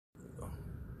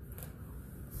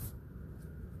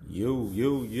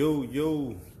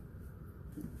Yo.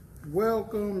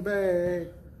 Welcome back.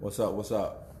 What's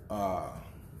up?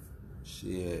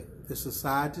 Shit. It's a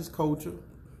scientist culture.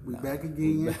 We back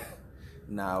again.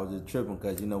 Nah, I was just tripping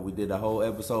because, we did the whole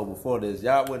episode before this.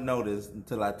 Y'all wouldn't know this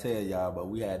until I tell y'all, but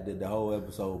we did the whole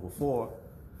episode before,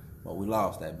 but we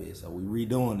lost that bit. So we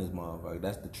redoing this motherfucker.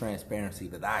 That's the transparency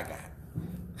that I got.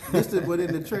 But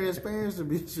in the transparency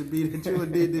should be that you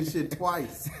did this shit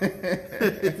twice.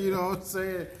 You know what I'm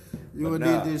saying?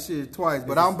 Did this shit twice.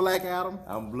 But I'm Black Adam.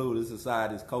 I'm Blue. This is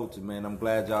Society's Culture, man. I'm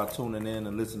glad y'all tuning in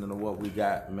and listening to what we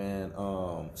got, man.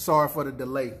 Sorry for the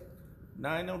delay.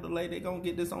 Nah, ain't no delay. They gonna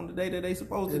get this on the day that they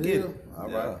supposed to get it. All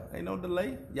right. Ain't no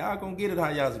delay. Y'all gonna get it how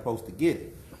y'all supposed to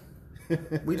get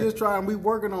it. We just trying. We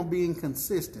working on being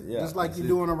consistent. Yeah, just like you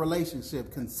do in a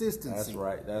relationship. Consistency.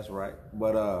 That's right.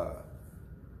 But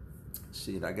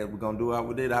shit, I guess we're gonna do how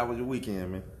we did. How was your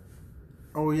weekend, man?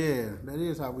 Oh yeah, that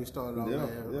is how we started off.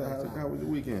 How was your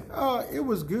weekend? It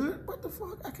was good. What the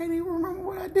fuck? I can't even remember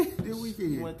what I did this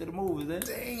weekend. You went to the movies, then?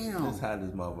 Damn. That's how this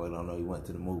motherfucker don't know he went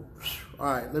to the movies. All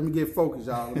right, let me get focused,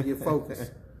 y'all.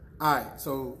 All right,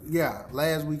 so yeah,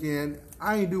 last weekend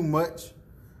I ain't do much.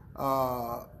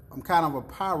 I'm kind of a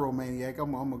pyromaniac.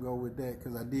 I'm gonna go with that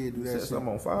because I did do that shit. Something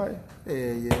on fire?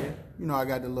 Yeah. I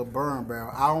got the little burn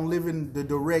barrel. I don't live in the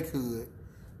direct hood,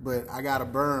 but I got a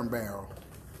burn barrel.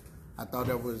 I thought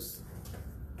that was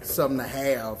something to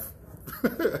have.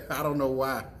 I don't know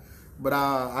why. But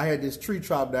I had this tree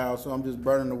chopped down, so I'm just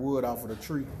burning the wood off of the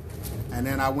tree. And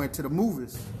then I went to the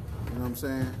movies. You know what I'm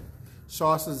saying?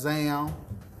 Saw Shazam.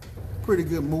 Pretty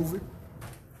good movie.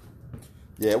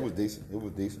 Yeah, it was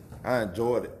decent. I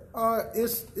enjoyed it.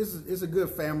 It's a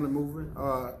good family movie,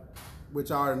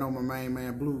 which I already know my main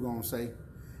man Blue gonna say.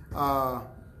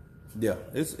 Yeah,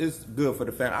 it's good for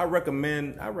the family. I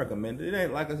recommend it. It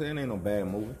ain't, like I said, it ain't no bad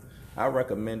movie. I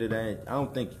recommend it. I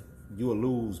don't think you'll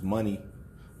lose money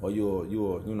or you'll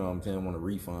you know what I'm saying, want a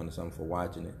refund or something for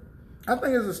watching it. I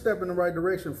think it's a step in the right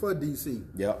direction for DC.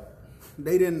 Yep.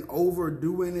 They didn't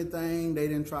overdo anything. They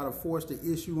didn't try to force the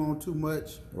issue on too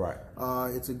much. Right.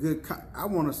 It's a good, I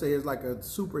want to say it's like a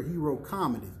superhero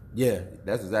comedy. Yeah,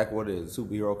 that's exactly what it is,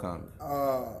 superhero comedy.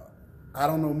 I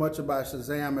don't know much about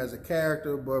Shazam as a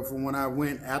character, but from when I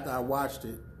went, after I watched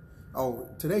it,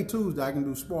 today Tuesday, I can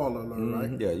do spoiler alert,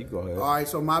 right? Yeah, you go ahead. All right,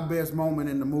 so my best moment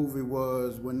in the movie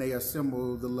was when they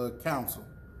assembled the little council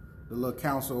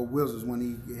of wizards, when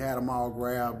he had them all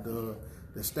grab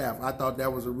the staff. I thought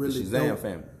that was a really Shazam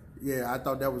family. Yeah, I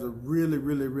thought that was a really,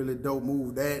 really, really dope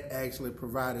move. That actually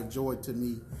provided joy to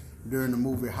me during the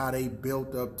movie, how they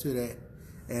built up to that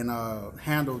and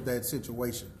handled that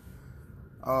situation.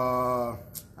 I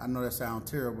know that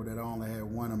sounds terrible that I only had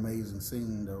one amazing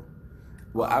scene though.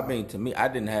 Well, I mean, to me, I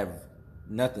didn't have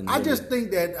nothing. I just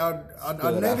think that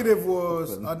a negative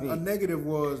was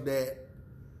that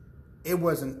it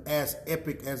wasn't as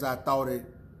epic as I thought it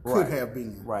could have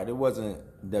been. Right. It wasn't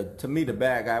to me, the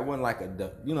bad guy wasn't like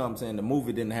you know what I'm saying? The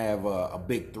movie didn't have a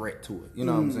big threat to it. You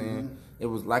know what I'm saying? It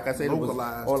was, like I said,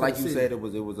 localized, or like you said, it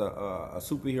was a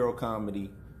superhero comedy.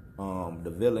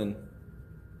 The villain,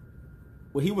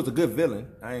 well, he was a good villain.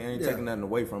 I ain't taking nothing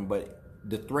away from him, but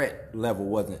the threat level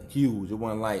wasn't huge. It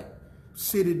wasn't like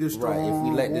city destroying, if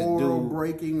we let this dude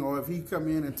breaking, or if he come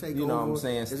in and take over. You know what I'm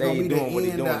saying? Stay doing what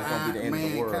he's doing, it's gonna be the end of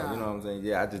the world. You know what I'm saying?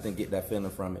 Yeah, I just didn't get that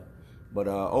feeling from it. But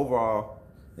overall,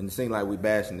 and it seemed like we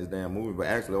bashing this damn movie, but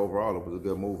actually overall it was a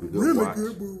good movie. Good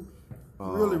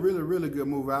movie. Really good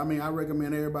movie. I mean, I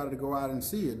recommend everybody to go out and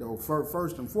see it though.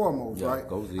 First and foremost, right?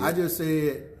 Go see it. I just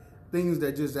said things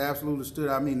that just absolutely stood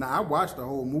out. I mean, I watched the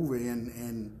whole movie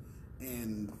and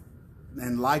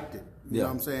liked it. You know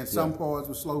what I'm saying? Some parts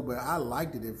were slow, but I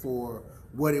liked it for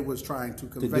what it was trying to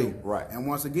convey. Right. And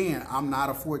once again, I'm not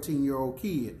a 14-year-old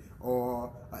kid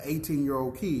or an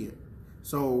 18-year-old kid.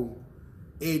 So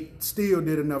it still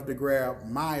did enough to grab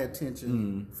my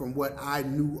attention from what I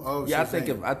knew of. Yeah,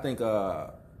 Shazam. I think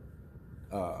a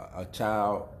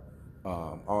child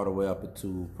all the way up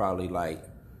to probably like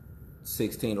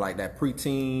 16, like that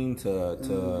preteen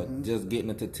to just getting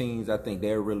into teens, I think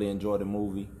they really enjoy the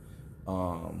movie.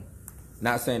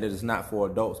 Not saying that it's not for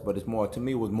adults, but it's more, to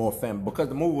me, it was more family, because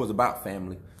the movie was about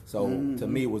family. So to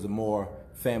me, it was a more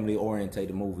family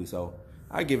orientated movie. So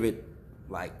I give it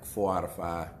like 4 out of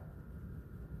 5.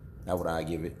 That's what I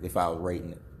give it if I was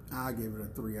rating it. I give it a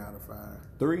 3 out of 5.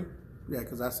 3? Yeah,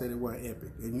 because I said it wasn't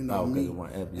epic, and you know me. me. It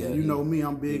wasn't epic. Yeah, and you know me,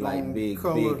 I'm big like on big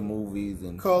movies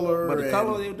and color. But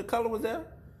the color was there.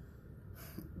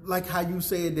 Like how you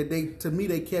said that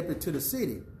they kept it to the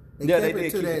city. They Yeah, kept they it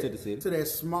did to keep that it to the city. to that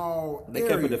small They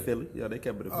area. kept it to Philly. Yeah, they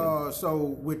kept it to Philly. So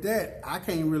with that, I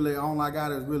can't really. All I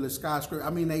got is really skyscraper. I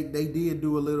mean, they did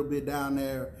do a little bit down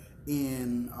there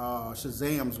in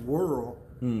Shazam's world.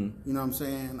 You know what I'm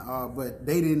saying? But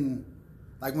they didn't,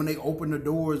 like when they opened the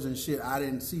doors and shit. I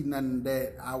didn't see nothing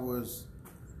that I was.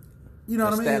 You know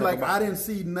what I mean? Like I didn't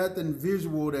see nothing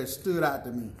visual that stood out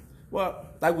to me. Well,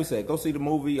 like we said, go see the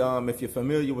movie. If you're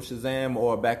familiar with Shazam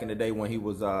or back in the day when he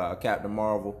was Captain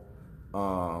Marvel,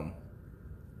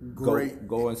 Great.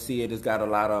 Go and see it. It's got a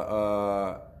lot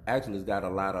of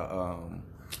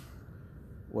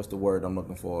what's the word I'm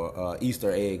looking for?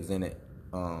 Easter eggs in it.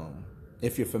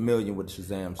 If you're familiar with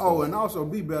Shazam story. Oh, and also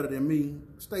be better than me.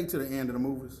 Stay to the end of the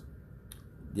movies.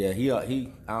 Yeah, he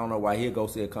I don't know why he'll go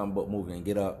see a comic book movie and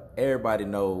get up. Everybody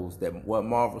knows that what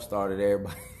Marvel started,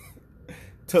 everybody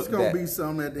took that. It's gonna be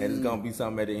something at the end. And it's gonna be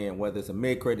something at the end, whether it's a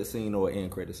mid-credit scene or an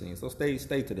end-credit scene. So stay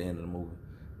to the end of the movie.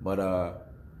 But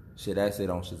shit, that's it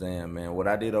on Shazam, man. What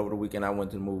I did over the weekend, I went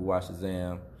to the movie, watched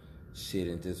Shazam, shit,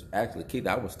 and just actually kicked.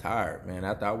 I was tired, man.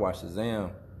 After I watched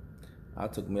Shazam, I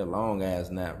took me a long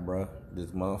ass nap, bro.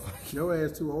 This motherfucker. Your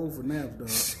ass too old for naps, dog.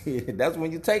 Shit, that's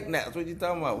when you take naps. What you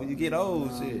talking about? When you get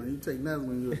old, shit. Man, you take naps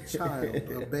when you're a child,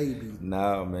 a baby.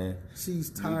 Nah, man. She's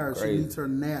tired. She needs her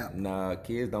nap. Nah,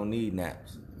 kids don't need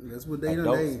naps. That's what they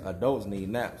Adults need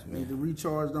naps, man. Need to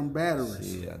recharge them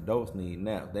batteries. Yeah, adults need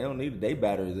naps. They don't need it. They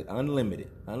batteries are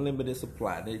unlimited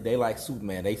supply. They like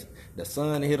Superman. The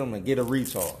sun hit them and get a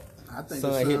recharge. I think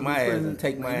sun hit my ass and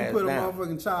take my ass down. You put a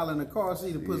motherfucking child in the car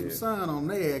seat and put some sun on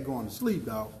their ass going to sleep,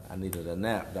 dog. I needed a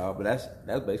nap, dog. But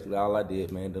that's basically all I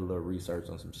did, man. Did a little research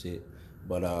on some shit.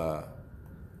 But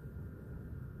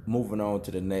moving on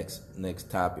to the next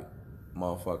topic,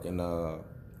 motherfucking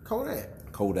Kodak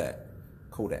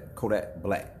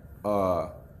Black.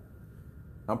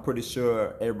 I'm pretty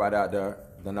sure everybody out there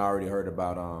done already heard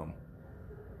about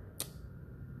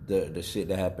the shit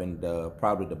that happened,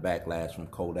 probably the backlash from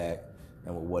Kodak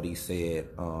and with what he said.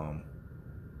 Let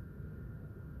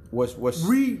me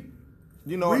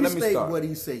start. What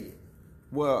he said.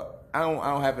 Well, I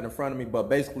don't have it in front of me, but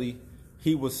basically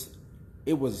it was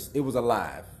a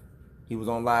live. He was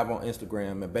on live on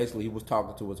Instagram, and basically he was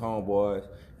talking to his homeboys,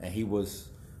 and he was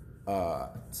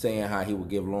saying how he would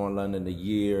give Lauren London a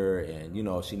year,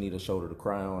 and she need a shoulder to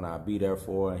cry on. I'll be there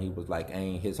for her. And he was like,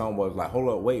 his homeboy was like, hold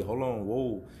on,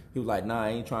 whoa. He was like, nah, I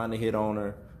ain't trying to hit on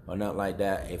her or nothing like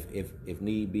that. If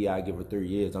need be, I give her 3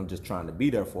 years. I'm just trying to be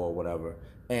there for her, whatever.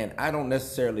 And I don't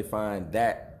necessarily find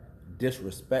that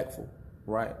disrespectful,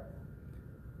 right?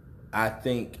 I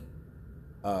think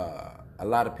a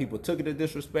lot of people took it as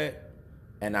disrespect,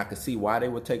 and I could see why they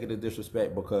would take it as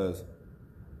disrespect because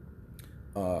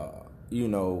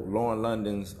Lauren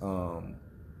London's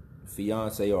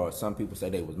fiance, or some people say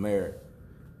they was married.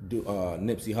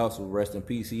 Nipsey Hussle, rest in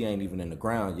peace. He ain't even in the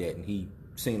ground yet, and he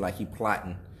seemed like he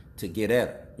plotting to get at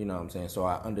her. You know what I'm saying? So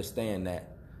I understand that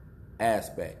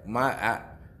aspect.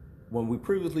 When we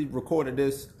previously recorded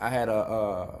this, I had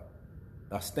a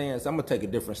stance. I'm gonna take a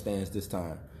different stance this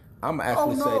time. I'm gonna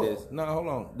actually say this. No, hold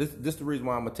on. This is the reason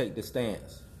why I'm gonna take this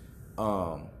stance.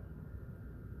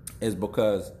 Is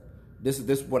because this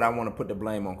is what I want to put the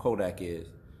blame on Kodak is.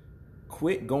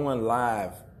 Quit going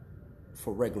live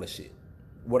for regular shit.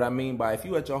 What I mean by if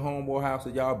you at your homeboy house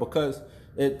or y'all, because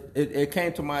it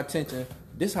came to my attention,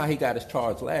 this how he got his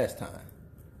charge last time.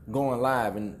 Going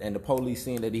live and the police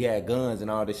seeing that he had guns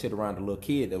and all this shit around the little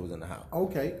kid that was in the house.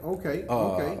 Okay.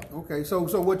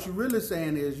 So what you really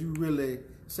saying is you really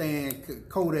saying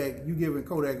Kodak, you giving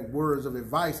Kodak words of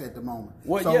advice at the moment.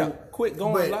 Well, so, yeah, quit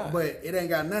going live. But it ain't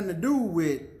got nothing to do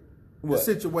with the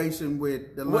situation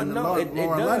with the Lauren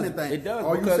London thing. It does.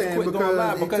 Are you saying quit going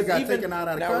live because it got taken out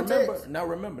of context?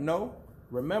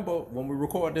 Remember when we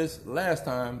recorded this last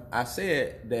time, I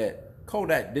said that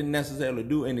Kodak didn't necessarily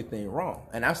do anything wrong,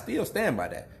 and I still stand by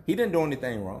that. He didn't do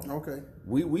anything wrong. Okay.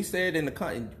 We said in the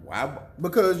content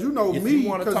because me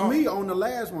on the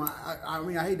last one. I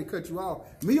mean, I hate to cut you off.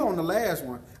 Me on the last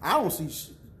one, I don't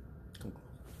see.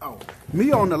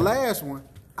 Me on the last one,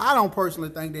 I don't personally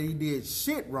think that he did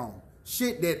shit wrong.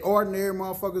 Shit that ordinary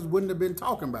motherfuckers wouldn't have been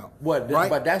talking about. Right?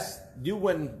 But that's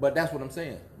what I'm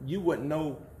saying. You wouldn't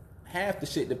know half the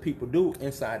shit that people do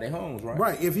inside their homes, right?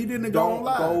 Right. If he didn't go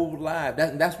live. Don't go live.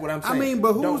 That's what I'm saying. I mean,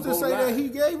 but who's to say that he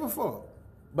gave a fuck?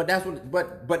 But that's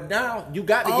what. But now you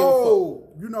got to give a fuck. Oh,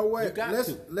 you know what? You got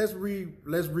to. Let's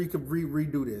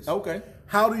redo this. Okay.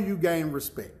 How do you gain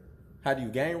respect? How do you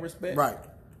gain respect? Right.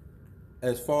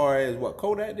 As far as what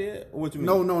Kodak did? What you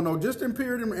mean? No. Just in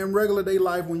period in regular day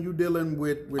life when you dealing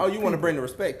with oh, you want to bring the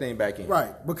respect thing back in,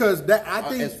 right? Because that I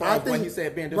think as far as when he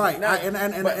said being right, now, and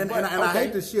I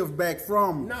hate to shift back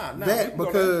from that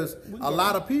because a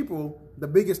lot of people, the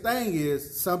biggest thing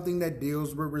is something that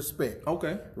deals with respect.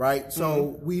 Okay, right.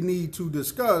 So we need to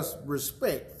discuss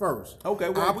respect first. Okay,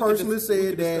 well, I personally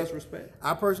said that respect.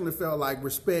 I personally felt like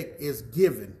respect is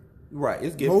given. Right,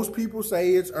 it's given. Most people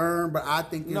say it's earned, but I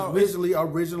think it's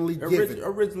originally given.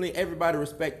 Originally, everybody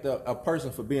respect a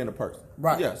person for being a person.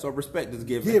 Right. Yeah, so respect is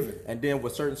given. And then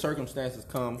with certain circumstances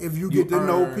come, if you get to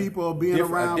know people, being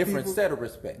around a different people, set of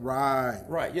respect. Right.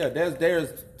 Right. Yeah.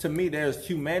 There's to me there's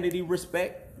humanity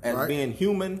respect as being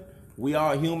human. We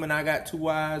are human. I got 2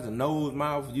 eyes, a nose,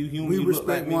 mouth. You human. We you respect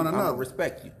look like me. one another. I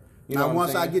respect you. You now, know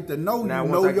once I get to know you,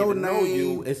 know your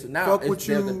name, it's fuck with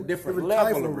you, a different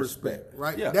level of respect,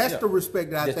 right? Yeah, that's the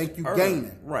respect that I think you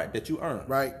gaining, right? That you earn,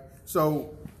 right?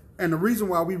 So, and the reason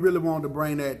why we really wanted to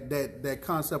bring that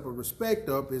concept of respect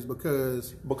up is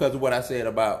because of what I said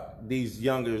about these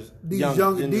young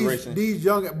generations,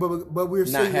 but we're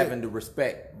not having the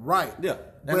respect, right? Yeah,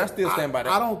 and I still stand by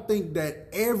that. I don't think that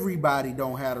everybody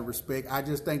don't have the respect. I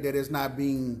just think that it's not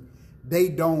being. They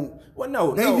don't. Well,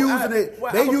 no, they using it.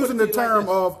 They using the term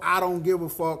like of "I don't give a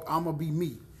fuck." I'm gonna be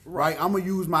me, right? I'm gonna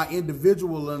use my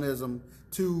individualism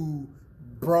to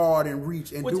broad and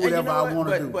reach and do whatever I want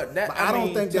to do. But I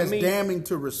don't think that's damning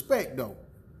to respect, though.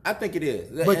 I think it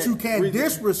is. But you can't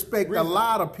disrespect a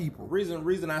lot of people.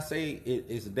 Reason I say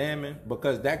it's damning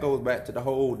because that goes back to the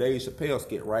whole Dave Chappelle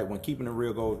skit, right? When keeping it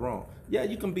real goes wrong. Yeah,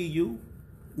 you can be you.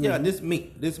 Yeah, this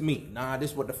me. Nah,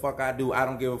 this what the fuck I do. I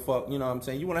don't give a fuck. You know what I'm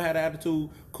saying? You want to have the attitude?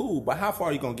 Cool. But how far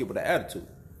are you going to get with the attitude?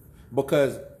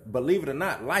 Because, believe it or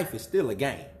not, life is still a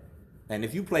game. And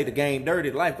if you play the game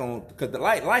dirty, life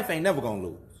ain't never going to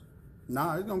lose.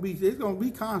 Nah, it's gonna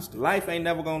be constant. Life ain't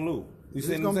never going to lose. You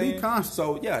see what I'm saying? It's going to be constant.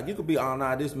 So, yeah, you could be, oh,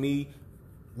 nah, this me,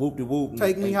 whoop-de-whoop.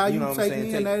 Take me how you take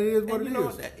me, and that is what it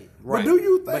is. Right. But do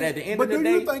you think? But at the end of the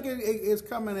day, you think it's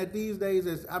coming at these days?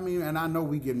 And I know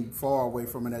we getting far away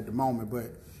from it at the moment,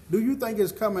 but do you think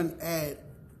it's coming at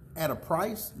a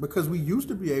price? Because we used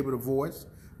to be able to voice,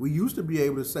 we used to be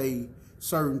able to say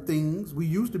certain things, we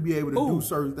used to be able to do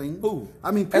certain things. Who? I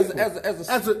mean, people,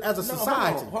 as a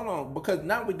society. Hold on, because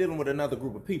now we're dealing with another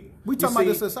group of people. We talking about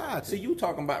the society. See, you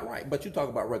talking about but you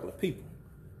talking about regular people.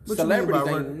 What Celebrities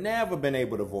ain't never been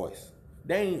able to voice.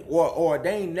 They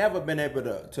ain't never been able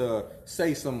to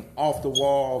say some off the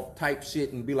wall type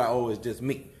shit and be like, oh, it's just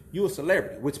me. You a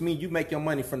celebrity, which means you make your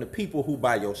money from the people who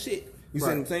buy your shit. You see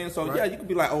what I'm saying? So yeah, you could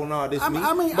be like, oh no, this me.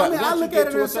 I look at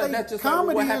it and say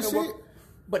comedy and shit.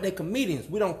 But they're comedians.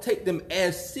 We don't take them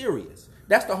as serious.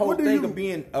 That's the whole thing of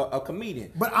being a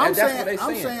comedian. But I'm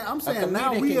saying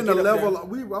now we in a level.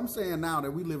 I'm saying now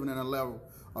that we living in a level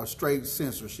of straight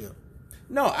censorship.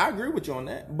 No, I agree with you on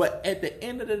that. But at the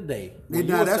end of the day,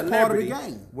 that's part of the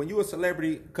game. When you a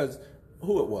celebrity, because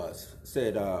who it was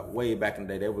said way back in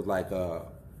the day, there was like I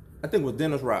think it was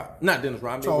Dennis Rodman. Not Dennis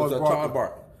Rodman. It was Charles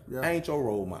Barkley. Yeah. I ain't your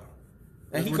role model,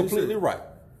 and he completely right.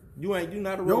 You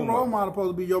not a role model. Your role model supposed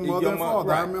to be your mother and father.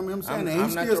 Right. I remember him saying that.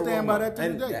 He still stand by that to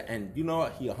this day. And you know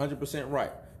what? He 100%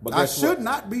 right. But I should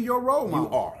not be your role model.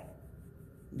 You are.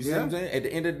 You see what I'm saying? At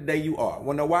the end of the day, you are.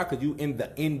 Well, know why? Because you in the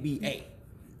NBA.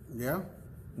 Yeah.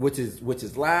 Which is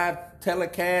live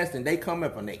telecast, and they come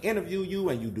up and they interview you,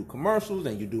 and you do commercials,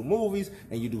 and you do movies,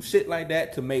 and you do shit like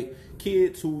that to make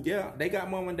kids who, they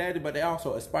got mom and daddy, but they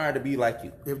also aspire to be like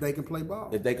you. If they can play ball.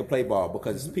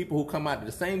 Because it's people who come out of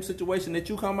the same situation that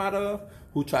you come out of,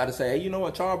 who try to say, hey, you know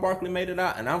what, Charles Barkley made it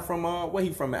out, and I'm from, where he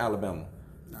from in Alabama?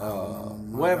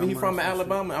 Wherever he from in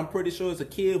Alabama, I'm pretty sure it's a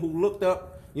kid who looked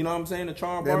up, you know what I'm saying? The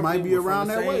Charles Barkley might be around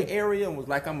from the that way. same area and was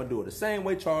like, I'm gonna do it the same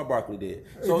way Charles Barkley did.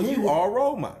 So you are a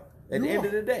role model. At the end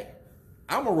of the day,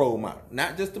 I'm a role model,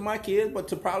 not just to my kids, but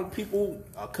to probably people,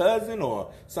 a cousin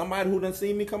or somebody who done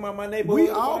seen me come out my neighborhood. We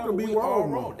all can be role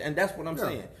models, and that's what I'm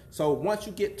saying. So once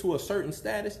you get to a certain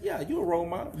status, you're a role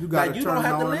model. You don't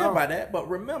have to live by that, but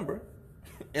remember,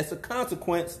 it's a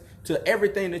consequence to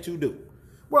everything that you do.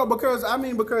 Well, because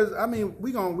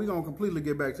we gonna completely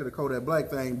get back to the Kodak Black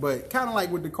thing, but kind of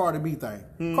like with the Cardi B thing.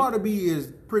 Cardi B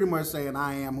is pretty much saying,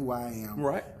 I am who I am.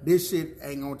 Right. This shit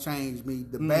ain't gonna change me.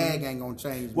 The bag ain't gonna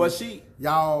change me. Well,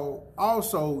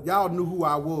 y'all knew who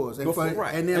I was, and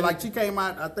then and she came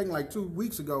out, I think like 2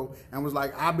 weeks ago, and was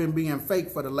like, I've been being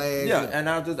fake for the last year. And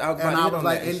I was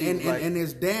like, and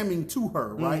it's damning to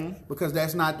her, right? Because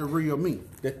that's not the real me.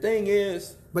 The thing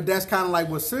is. But that's kind of like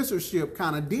what censorship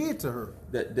kind of did to her.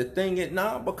 The thing is,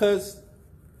 because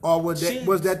Or was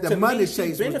that the money Chase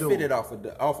was doing? She benefited off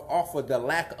of the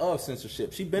lack of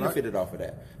censorship. She benefited off of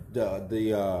that.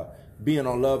 The being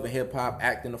on Love and Hip Hop,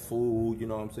 acting a fool. You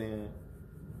know what I'm saying?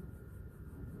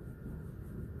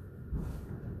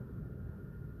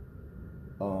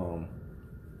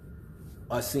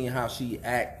 Us seeing how she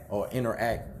act or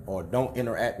interact or don't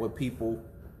interact with people.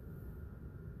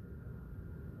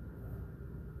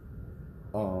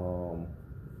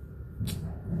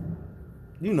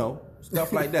 You know,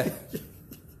 stuff like that.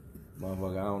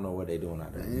 Motherfucker, I don't know what they doing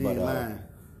out there. But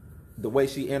the way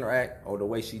she interact or the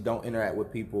way she don't interact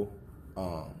with people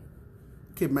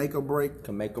can make or break.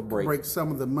 Break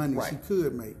some of the money she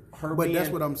could make. That's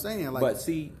what I'm saying. Like, but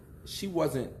see, she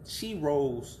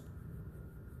rose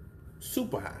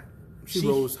super high. She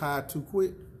rose high too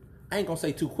quick? I ain't gonna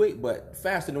say too quick, but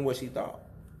faster than what she thought.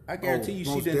 I guarantee you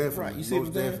she didn't. Right. You see what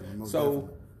I'm saying? So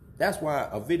that's why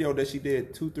a video that she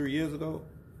did 2-3 years ago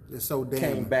it's so damn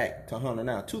came back to Hunter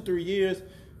now. 2-3 years,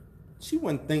 she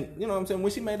wouldn't think, you know what I'm saying?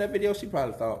 When she made that video, she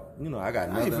probably thought, you know, I got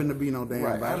nothing. I ain't finna be no damn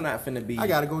right. I'm not finna be. I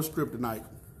gotta go strip tonight.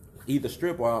 Either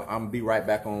strip or I'm gonna be right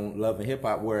back on Love and Hip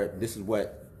Hop where this is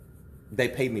what they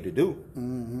pay me to do.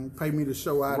 Mm-hmm. Pay me to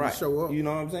show out and show up. You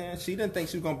know what I'm saying? She didn't think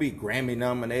she was gonna be Grammy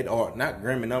nominated or not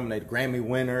Grammy nominated, Grammy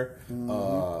winner,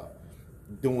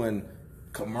 doing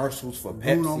commercials for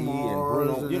Pepsi and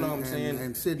Bruno. You know what I'm saying?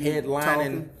 And sitting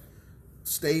headlining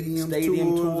stadium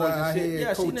tours and shit.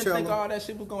 Yeah, she didn't Coachella. think all that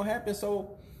shit was gonna happen.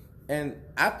 So, and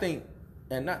I think,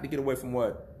 and not to get away from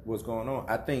what was going on,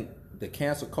 I think the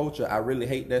cancel culture, I really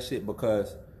hate that shit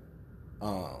because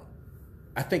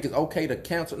I think it's okay to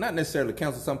cancel, not necessarily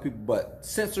cancel some people, but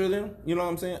censor them. You know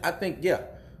what I'm saying? I think, yeah,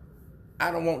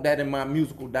 I don't want that in my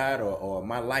musical diet or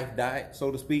my life diet, so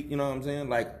to speak. You know what I'm saying?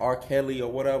 Like R. Kelly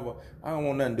or whatever. I don't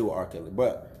want nothing to do with R. Kelly.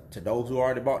 But to those who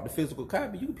already bought the physical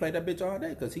copy, you can play that bitch all day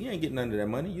because he ain't getting none of that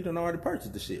money. You done already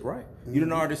purchased the shit, right? You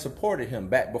done already supported him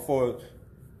back before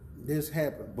this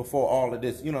happened. Before all of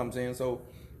this, you know what I'm saying? So,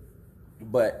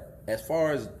 but as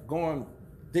far as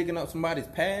digging up somebody's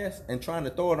past and trying to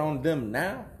throw it on them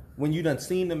now, when you done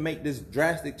seen them make this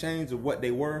drastic change of what they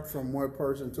were from one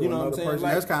person to you know another person,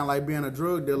 like, that's kind of like being a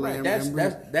drug dealer. Right, and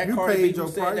that you Cardi paid B your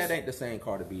you said price. that ain't the same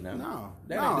Cardi B now. No,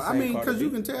 no. I mean, because you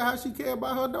can tell how she care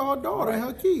about her daughter and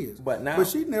her kids. But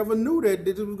she never knew that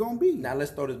it was gonna be. Now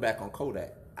let's throw this back on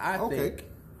Kodak. I think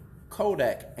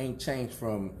Kodak ain't changed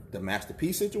from the Master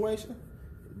P situation.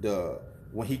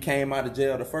 When he came out of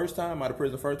jail the first time, out of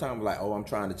prison the first time, like, oh, I'm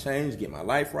trying to change, get my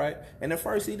life right. And at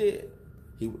first he did.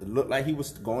 He looked like he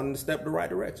was going in the step the right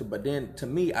direction. But then, to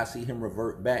me, I see him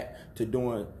revert back to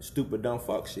doing stupid, dumb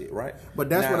fuck shit, right? But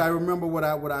that's what I remember what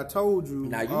I told you.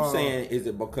 Now, you saying, is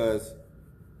it because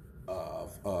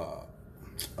of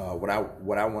what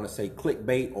I want to say,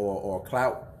 clickbait or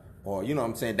clout? Or, you know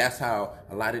what I'm saying? That's how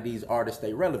a lot of these artists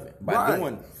stay relevant. By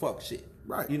doing fuck shit.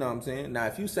 Right. You know what I'm saying? Now,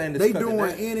 if you saying this, they doing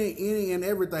any and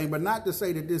everything, but not to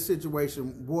say that this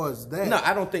situation was that. No,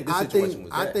 I don't think this situation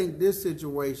was that. I think this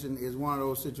situation is one of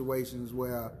those situations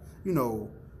where, you know,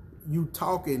 you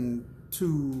talking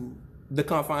to the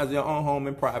confines of your own home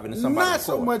in private and somebody not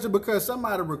so much because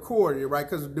somebody recorded it, right?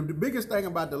 Because the biggest thing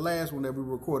about the last one that we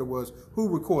recorded was who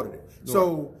recorded it. Right.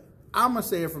 So I'm gonna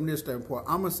say it from this standpoint.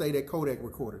 I'm gonna say that Kodak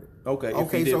recorded it. Okay.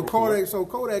 So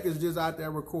Kodak is just out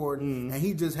there recording, and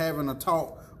he just having a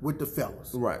talk with the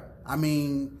fellas. Right. I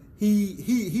mean,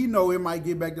 he know it might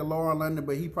get back to Laura London,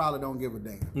 but he probably don't give a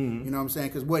damn. You know what I'm saying?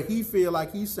 Because what he feel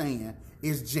like he's saying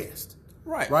is just.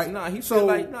 Right. No, he feel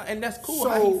like and that's cool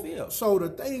how he feels. So the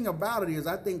thing about it is,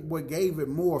 I think what gave it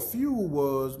more fuel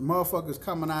was motherfuckers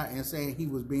coming out and saying he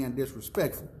was being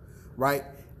disrespectful. Right?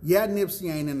 Yeah,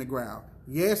 Nipsey ain't in the ground.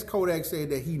 Yes, Kodak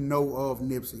said that he know of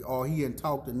Nipsey, or he ain't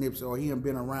talked to Nipsey, or he ain't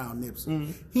been around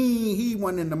Nipsey. He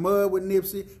went in the mud with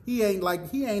Nipsey. He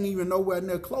ain't even nowhere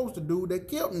near close to dude that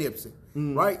killed Nipsey.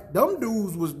 Right? Them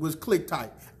dudes was click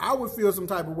tight. I would feel some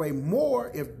type of way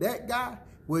more if that guy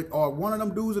or one of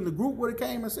them dudes in the group would have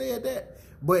came and said that.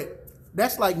 But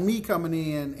that's like me coming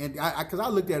in and because I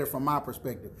looked at it from my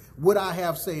perspective. Would I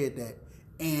have said that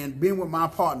and been with my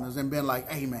partners and been like,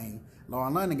 hey man,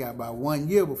 Lauren London got about 1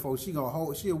 year before she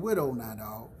a widow now,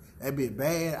 dog. That bit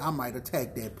bad. I might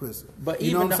attack that pussy. But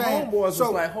you even the homeboys was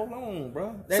like, hold on,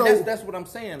 bro. That's what I'm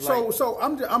saying. Like, so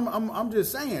I'm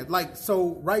just saying, like,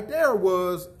 so right there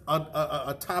was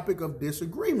a topic of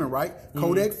disagreement, right?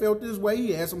 Kodak felt this way.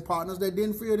 He had some partners that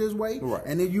didn't feel this way, right?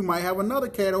 And then you might have another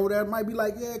cat over there that might be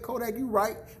like, yeah, Kodak, you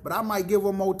right, but I might give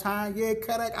her more time. Yeah,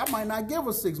 Kodak, I might not give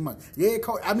her 6 months. Yeah,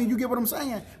 I mean, you get what I'm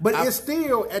saying? But it's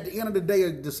still at the end of the day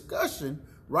a discussion.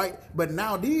 right? But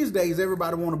now these days,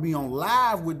 everybody want to be on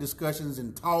live with discussions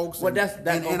and talks Well,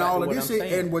 and all of this shit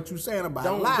and what you're saying about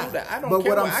don't live. do that. I don't but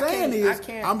care what I'm saying is,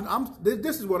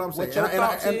 this is what I'm saying. What your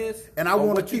thoughts is, and I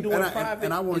want to keep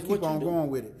on going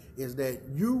with it. Is that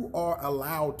you are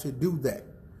allowed to do that?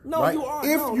 No, right? you are.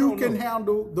 If you can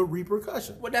handle the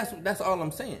repercussion. Well, that's all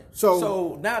I'm saying.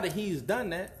 So now that he's done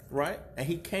that, right, and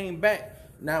he came back.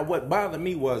 Now, what bothered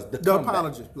me was the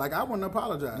apology. Like, I wouldn't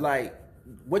apologize. Like,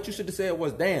 what you should have said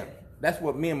was, "Damn." That's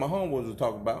what me and my homeboys were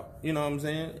talking about. You know what I'm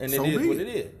saying? And it is what it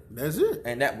is. That's it.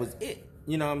 And that was it.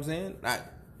 You know what I'm saying? Like,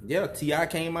 yeah, T.I.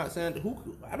 came out saying,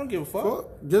 I don't give a fuck.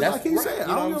 Just like he said.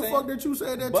 I don't give a fuck that you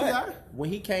said that, T.I.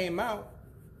 When he came out,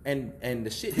 and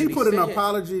the shit he put an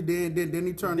apology, then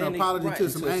he turned the apology to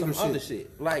some anger other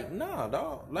shit. Like, nah,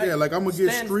 dog. Like, yeah, like I'm gonna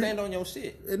get street. Stand on your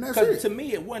shit. And that's it. To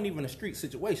me, it wasn't even a street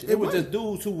situation. It was just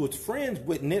dudes who was friends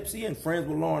with Nipsey and friends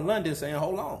with Lauren London saying,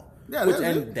 hold on. Yeah,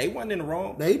 and they wasn't in the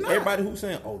wrong. They not. Everybody who's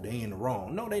saying, oh, they in the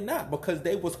wrong. No, they not, because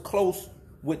they was close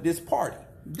with this party.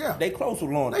 Yeah. They close with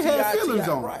Lauren. They had feelings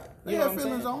on it. Right. They had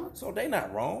feelings on it. So they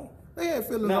not wrong. They had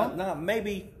feelings on it. Now,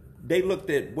 maybe they looked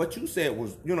at what you said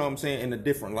was, you know what I'm saying, in a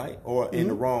different light or in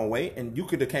the wrong way. And you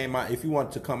could have came out, if you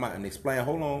wanted to come out and explain,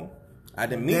 hold on, I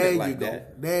didn't mean it like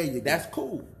that. There you go. That's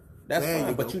cool. That's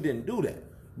fine, but you didn't do that.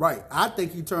 Right. I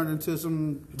think he turned into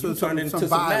some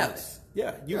malice.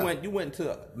 Yeah, you went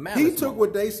to malice. He took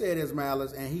what they said as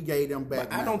malice and he gave them back.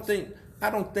 But I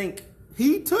don't think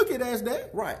he took it as that.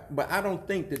 Right, but I don't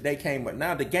think that they came. But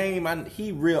now the game,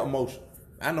 he real emotional.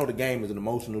 I know the game is an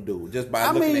emotional dude just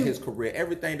by looking at his career.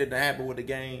 Everything that happened with the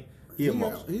game, he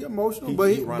emotional. He emotional,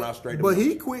 but he run out straight. But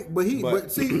he quit.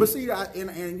 But see,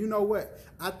 and you know what?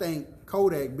 I think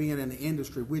Kodak, being in the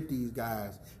industry with these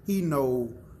guys, he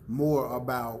know more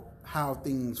about how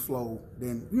things flow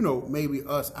than maybe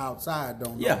us outside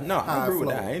don't know. Yeah, no, I agree with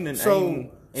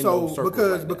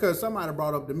that. Because somebody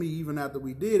brought up to me even after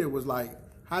we did it was like,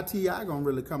 how T.I. gonna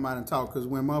really come out and talk? Because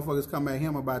when motherfuckers come at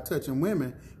him about touching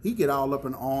women, he get all up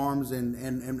in arms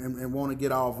and want to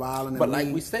get all violent. But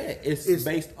like we said, it's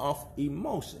based off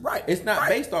emotion. Right. It's not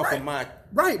based off of my.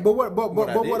 Right. But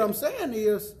what I'm saying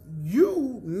is,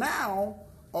 you now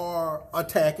are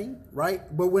attacking, right?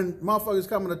 But when motherfuckers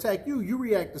come and attack you, you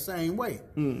react the same way.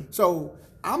 So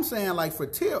I'm saying, like, for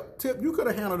Tip, you could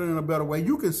have handled it in a better way.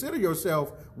 You consider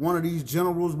yourself one of these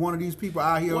generals, one of these people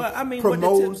out here. Well, I mean, promoting.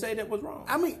 what did Tip say that was wrong?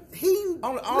 I mean, Tip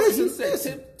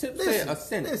said a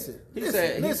sentence. He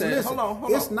said, hold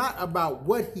on. It's not about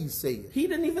what he said. He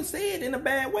didn't even say it in a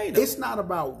bad way, though. It's not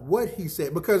about what he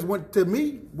said. Because all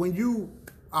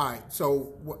right,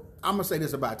 so I'm going to say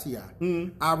this about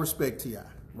T.I. I respect T.I.,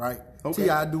 right? Okay.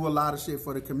 T.I. do a lot of shit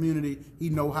for the community. He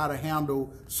know how to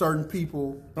handle certain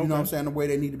people, you know what I'm saying, the way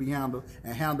they need to be handled,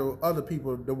 and handle other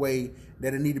people the way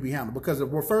that it need to be handled. Because the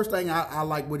first thing I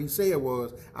like what he said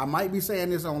was, I might be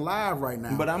saying this on live right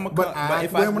now,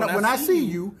 when I see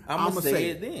you, I'm gonna say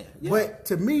it then. Yeah. But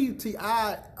to me,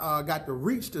 T.I. got the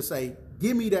reach to say,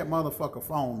 give me that motherfucker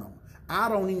phone number. I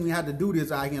don't even have to do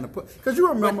this out here in the because you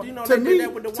remember, to me,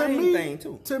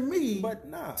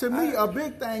 a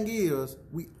big thing is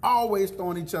we always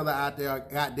throwing each other out there,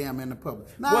 goddamn, in the public.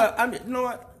 Now, well, I mean, you know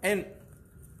what? And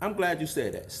I'm glad you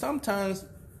said that. Sometimes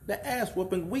the ass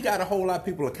whooping, we got to hold our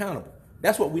people accountable.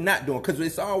 That's what we're not doing because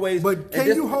it's always. But can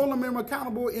you hold them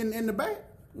accountable in the back?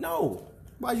 No.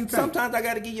 Why you can't? Sometimes I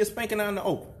got to give you a spanking out in the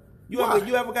open. You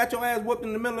ever got your ass whooped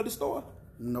in the middle of the store?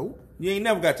 No. You ain't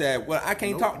never got your ass. Well, I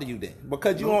can't talk to you then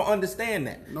because you don't understand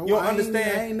that. No, you don't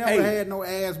understand. I ain't never had no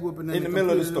ass whooping in the middle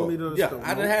of the store.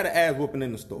 I done had an ass whooping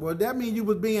in the store. Well, that means you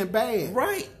was being bad.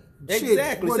 Right.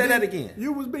 Exactly. Well, say that again.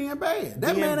 You was being bad.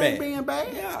 That man ain't being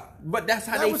bad. Yeah, but that's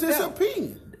how they felt. That was his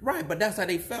opinion. Right, but that's how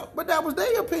they felt. But that was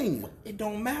their opinion. It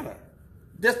don't matter.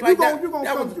 Just like you're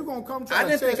gonna come try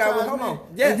to chastise me.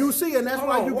 Yes. And you see, and that's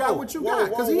why you got what you got,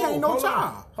 because he ain't no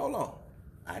child. Hold on.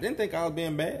 I didn't think I was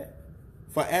being bad.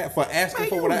 For asking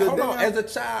for what I hold on. As a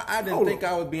child, I didn't think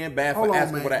I was being bad for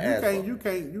asking what I asked for. You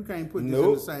can't put this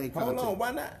in the same context. Hold on,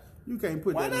 why not? You can't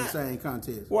put that in the same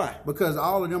context. Why? Because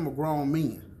all of them are grown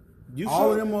men.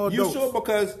 All of them are adults. You sure?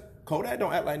 Because Kodak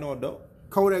don't act like no adult.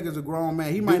 Kodak is a grown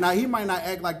man. He might not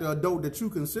act like the adult that you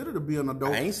consider to be an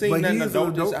adult. I ain't seen nothing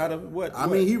adult just out of what. I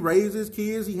mean, he raised his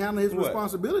kids. He handled his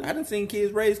responsibility. I done seen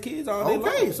kids raise kids all day long.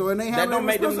 Okay, so and they handle that don't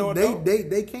make them no adult.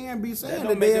 They can be saying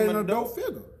that they're an adult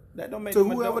figure. That don't make to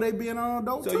whoever they being an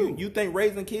adult so to. You think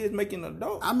raising kids making an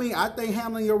adult? I mean, I think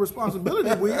handling your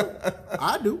responsibility will.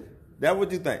 I do. That's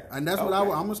what you think, and that's what I'm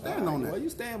gonna stand on that. Well, you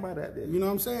stand by that, then. You know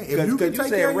what I'm saying? If you can take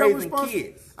care of your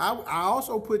responsibilities, I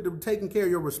also put the taking care of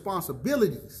your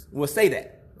responsibilities. Well, say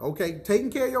that. Okay,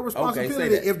 taking care of your responsibility. Okay,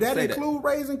 say that. If that Say include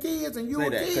raising kids and you say a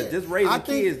that, kid, because just raising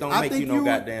kids don't make you no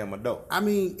goddamn adult. I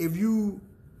mean, if you,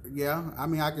 yeah, I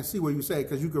mean, I can see what you say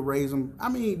because you could raise them. I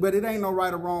mean, but it ain't no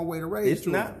right or wrong way to raise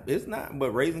children. It's not.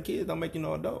 But raising kids don't make you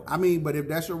no adult. I mean, but if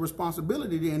that's your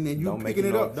responsibility, then you Don't picking make you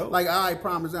it no up. adult. Like, I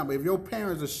prime example, if your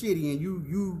parents are shitty and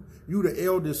you the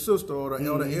eldest sister or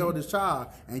the eldest child,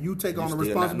 and you take on the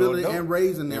responsibility and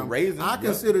raising them, I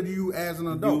consider you as an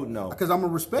adult. Because I'm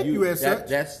gonna respect you as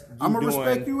such. I'm gonna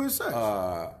respect you as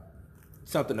such.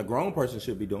 Something a grown person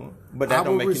should be doing, but that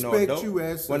don't make you no adult. You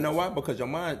as well, know why? Because your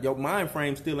mind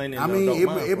frame still ain't in the adult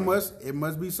mind frame. It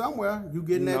must be somewhere you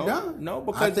getting that done. No,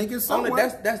 because I think it's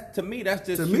somewhere. That's to me. That's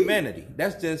just humanity.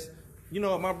 That's just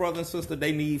my brother and sister.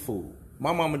 They need food.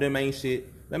 My mama them ain't shit.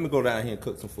 Let me go down here and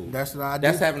cook some food. That's what I do.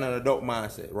 That's having an adult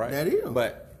mindset, right? That is.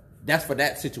 But that's for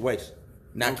that situation.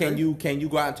 Now, can you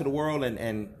go out into the world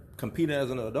and compete as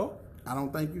an adult? I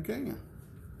don't think you can.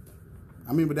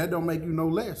 I mean, but that don't make you no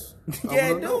less. Yeah,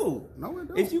 it do. No, it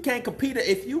don't. If you can't compete,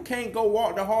 if you can't go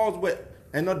walk the halls with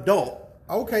an adult.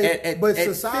 Okay, but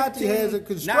society 15, has it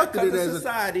constructed it as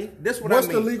society. This what what's I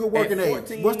mean. The legal working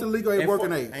age? What's the legal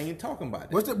working age? I ain't talking about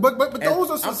that. What's the, but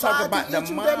those are society I'm talking about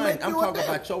the mind. That make I'm you talking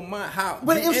about your mind. How?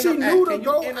 But if she knew to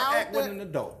go out with an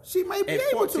adult, she may be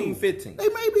able 14, to. 15. They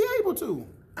may be able to.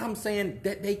 I'm saying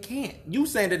that they can't. You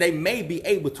saying that they may be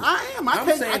able to. I am. I'm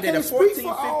saying that a 14,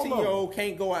 15-year-old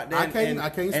can't go out there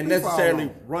and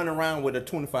necessarily run around with a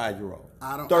 25-year-old.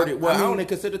 I don't. 30. I only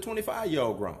consider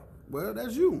 25-year-old grown. Well,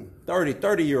 that's you.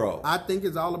 30-year-old. I think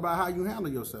it's all about how you handle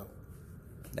yourself.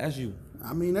 That's you.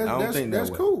 I mean, that's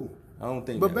cool. I don't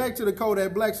think. But back to the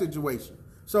Kodak Black situation.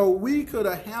 So we could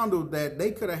have handled that.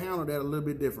 They could have handled that a little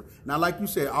bit different. Now, like you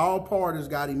said, all parties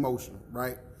got emotional,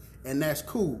 right? And that's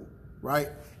cool, right?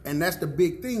 And that's the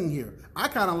big thing here. I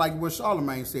kind of like what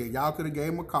Charlamagne said. Y'all could have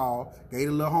gave him a call, gave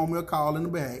the little homie a call in the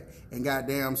back, and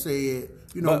goddamn said,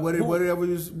 whatever.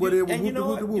 And you know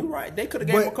what? You're right. They could have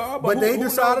gave him a call, but they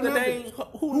decided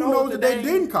who knows that they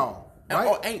didn't call, right?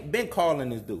 Or ain't been calling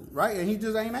this dude, right? And he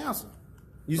just ain't answering.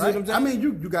 You see what I'm saying? I mean,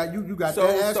 you got that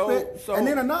aspect. And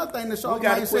then another thing that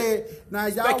Charlamagne said, now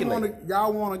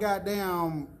y'all want to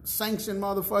goddamn sanction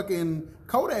motherfucking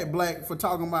Kodak Black for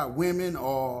talking about women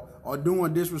or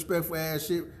doing disrespectful ass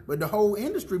shit, but the whole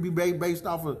industry be based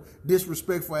off of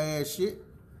disrespectful ass shit.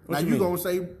 What now you gonna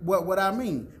say what I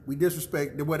mean? We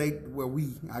disrespect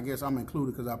I guess I'm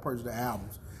included because I purchased the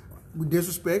albums. We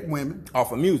disrespect women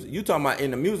off of music. You talking about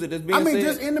in the music that's being said?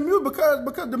 Just in the music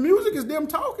because the music is them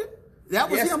talking. That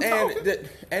was him talking.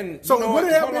 And so would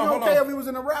it have been okay if he was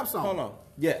in a rap song? Hold on.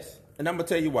 Yes. And I'm going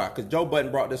to tell you why. Because Joe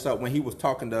Budden brought this up when he was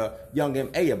talking to Young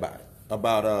M.A. about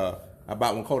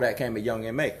when Kodak came at Young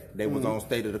M.A. They was on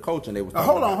State of the Culture and they was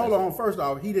talking hold on. First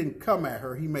off, he didn't come at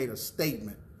her. He made a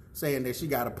statement saying that she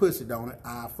got a pussy, don't it?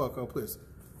 I fuck her pussy.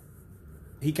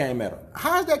 He came at her.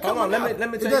 How's that coming out?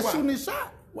 Let me tell you why. Shooting his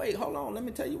shot? Wait, hold on. Let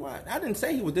me tell you why. I didn't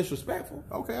say he was disrespectful.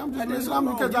 Okay, I'm just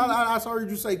listening because I heard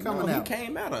you say coming out. He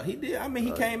came at her. He did. I mean,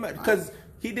 he came at because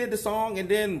he did the song and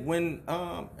then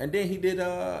he did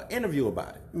an interview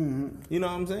about it. Mm-hmm. You know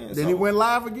what I'm saying? Then he went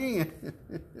live again.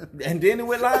 And then he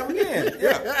went live again.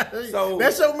 Yeah. So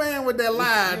that's your man with that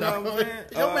live. You know what I'm saying?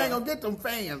 Your man gonna get them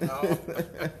fans.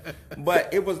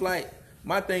 But it was like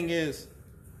my thing is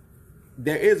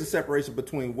there is a separation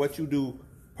between what you do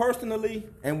personally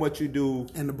and what you do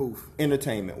in the booth,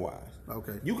 entertainment wise.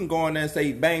 Okay, you can go in there and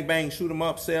say bang bang, shoot them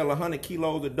up, sell 100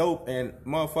 kilos of dope, and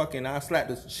motherfucking I slap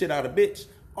the shit out of bitch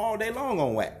all day long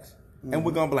on wax, and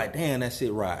we're gonna be like, damn, that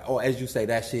shit right, or as you say,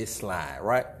 that shit slide,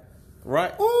 right?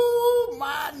 Ooh,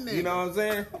 my nigga. You know what I'm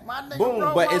saying? My nigga,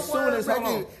 boom. But as soon as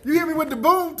you hit me with the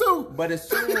boom too. But as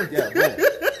soon as boom.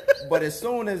 But as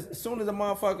soon as a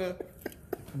motherfucker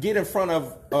get in front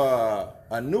of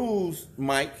a news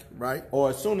mic, right?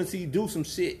 Or as soon as he do some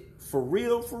shit for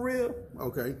real,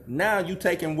 okay. Now you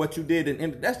taking what you did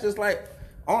and that's just like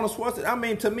Arnold Schwarzenegger. I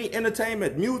mean, to me,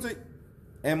 entertainment, music,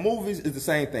 and movies is the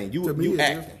same thing. You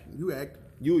act.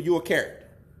 You a character.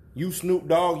 You Snoop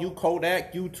Dogg. You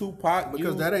Kodak. You Tupac.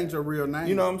 Because that ain't your real name.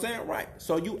 You know what I'm saying? Right.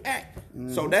 So you act.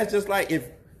 Mm-hmm. So that's just like if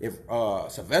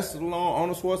Sylvester Stallone,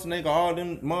 Arnold Schwarzenegger, all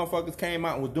them motherfuckers came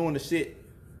out and was doing the shit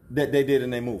that they did in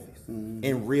their movies. Mm-hmm.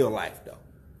 In real life, though.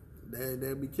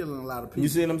 They'd be killing a lot of people. You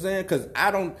see what I'm saying? Because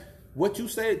what you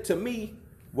say to me,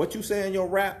 what you say in your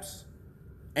raps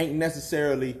ain't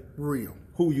necessarily real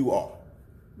who you are.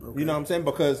 Okay. You know what I'm saying?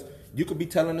 Because you could be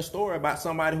telling a story about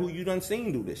somebody who you done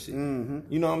seen do this shit. Mm-hmm.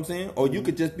 You know what I'm saying? Or you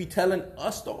could just be telling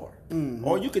a story. Mm-hmm.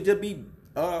 Or you could just be,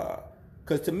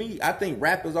 because to me, I think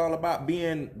rap is all about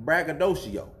being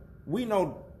braggadocio. We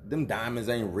know them diamonds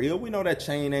ain't real. We know that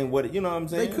chain ain't what it, you know what I'm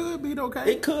saying? They could be,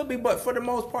 okay. It could be, but for the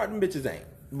most part, them bitches ain't.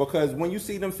 Because when you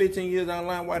see them 15 years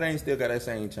online, why they ain't still got that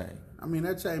same chain? I mean,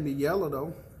 that chain be yellow,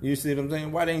 though. You see what I'm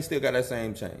saying? Why they ain't still got that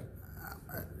same chain?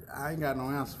 I ain't got no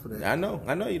answer for that. I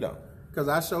know you don't. Because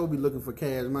I sure be looking for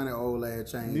Cash Money old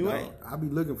ass chain. You dog. ain't. I be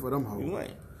looking for them hoes. You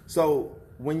ain't. So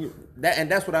when you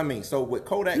that's what I mean. So with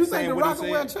Kodak you saying think the what he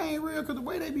Rockaway said, chain real? Because the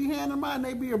way they be handling mine,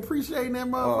 they be appreciating that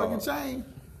motherfucking chain.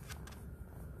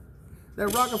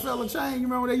 That Rockefeller chain, you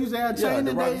remember they used to have chain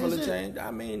the in there? Rockefeller chain.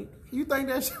 I mean, you think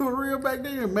that shit was real back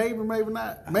then? Maybe, maybe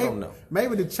not. Maybe, I don't know.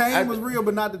 Maybe the chain was real,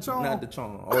 but not the charm. Not the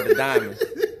charm or the diamond.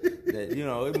 That, you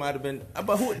know, it might have been.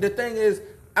 But the thing is,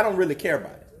 I don't really care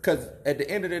about it. Because at the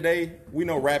end of the day, we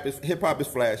know hip hop is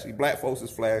flashy, black folks is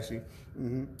flashy,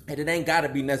 and it ain't got to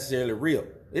be necessarily real.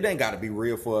 It ain't got to be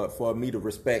real for me to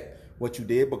respect what you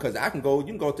did, because you can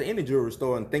go to any jewelry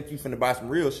store and think you finna buy some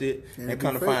real shit and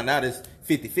come to find out it's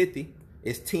 50-50.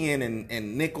 It's tin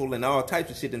and nickel and all types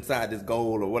of shit inside this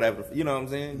gold or whatever. You know what I'm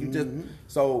saying?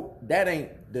 So that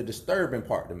ain't the disturbing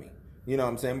part to me. You know what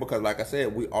I'm saying? Because like I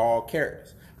said, we all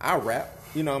characters. I rap,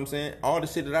 you know what I'm saying? All the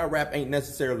shit that I rap ain't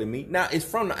necessarily me. Now,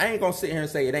 it's I ain't gonna sit here and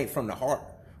say it ain't from the heart.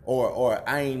 Or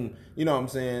I ain't, you know what I'm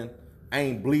saying? I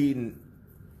ain't bleeding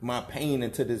my pain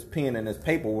into this pen and this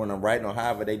paper when I'm writing or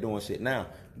however they doing shit now.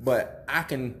 But I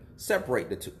can separate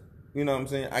the two. You know what I'm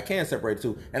saying? I can separate the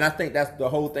two. And I think that's the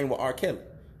whole thing with R. Kelly.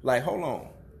 Like, hold on.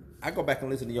 I go back and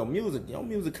listen to your music. Your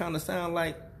music kind of sound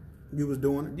like you was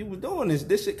doing it. You was doing this.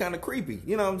 This shit kind of creepy.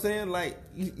 You know what I'm saying? Like,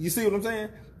 you see what I'm saying?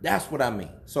 That's what I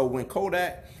mean. So when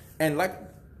Kodak, and like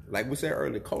we said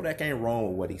earlier, Kodak ain't wrong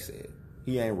with what he said.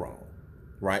 He ain't wrong,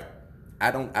 right? I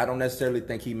don't necessarily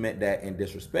think he meant that in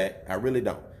disrespect. I really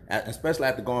don't. Especially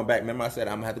after going back. Remember I said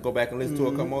I'm gonna have to go back and listen to it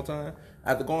a couple more times.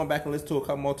 After going back and listen to it a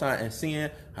couple more times and seeing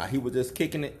how he was just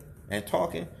kicking it and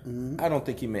talking, I don't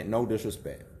think he meant no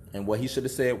disrespect. And what he should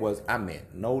have said was, I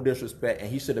meant no disrespect, and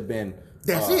he should have been.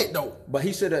 That's it though. But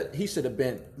he should have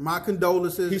been. My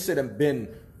condolences. He should have been.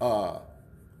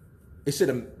 It should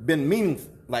have been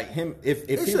meaningful. Like him, if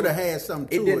it should have had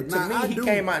something to it. To me, he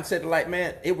came out and said, like,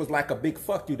 man, it was like a big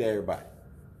fuck you to everybody.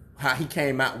 How he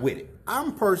came out with it.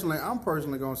 I'm personally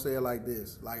gonna say it like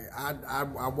this. Like I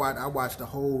watched the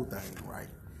whole thing, right?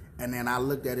 And then I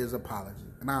looked at his apology,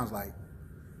 and I was like,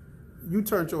 you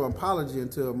turned your apology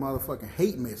into a motherfucking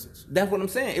hate message. That's what I'm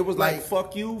saying. It was like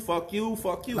fuck you, fuck you,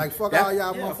 fuck you. Like fuck all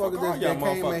y'all motherfuckers that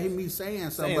came at me saying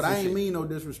something, but I ain't mean no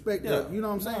disrespect. Yeah. You know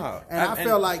what I'm saying? Nah. And I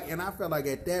felt like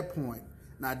at that point,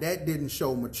 now that didn't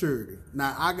show maturity.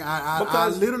 Now I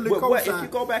literally co-signed. If you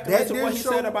go back and listen to what he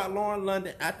said about Lauren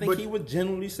London, I think he was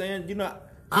generally saying, you know,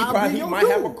 he might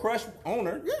have a crush on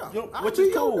her. Yeah, you know, which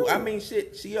is cool. I mean,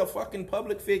 shit, she a fucking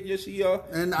public figure. She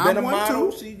been a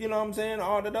model. She, you know what I'm saying,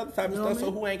 all that other type of stuff. So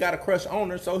who ain't got a crush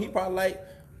on her? So he probably like,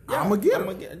 I'm gonna get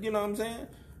her. You know what I'm saying?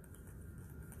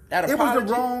 It was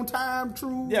the wrong time.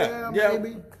 True. Yeah,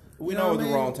 maybe. We know it was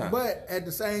the wrong time. But at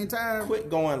the same time, quit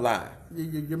going live.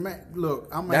 Look,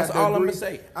 I'm gonna That's have to all agree. I'm gonna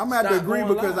say. I'm gonna have to agree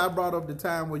because I brought up the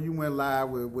time when you went live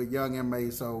with Young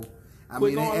M.A. So I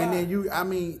mean, and then you, I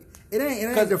mean, it ain't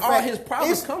because the all fact, his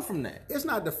problems come from that. It's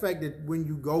not the fact that when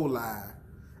you go live,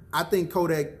 I think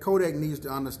Kodak needs to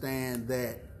understand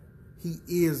that he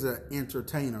is an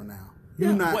entertainer now.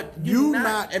 You're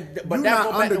not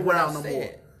underground no more.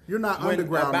 You're not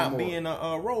underground about no more. Being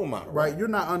a role model, right? You're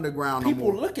not underground no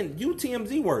more. People looking you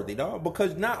TMZ worthy, dog.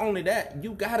 Because not only that,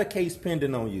 you got a case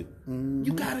pending on you.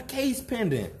 You got a case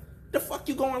pending. The fuck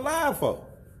you going live for?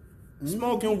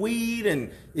 Smoking weed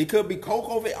and it could be coke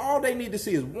over it. All they need to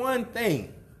see is one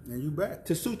thing. And you back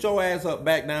to suit your ass up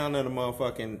back down to the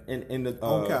motherfucking in the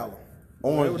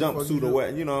orange jumpsuit or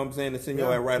what, you know what I'm saying, to send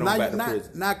your ass right on back to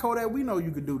prison. Now, Kodak, we know you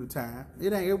could do the time.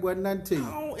 It wasn't nothing to you.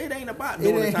 No, it ain't about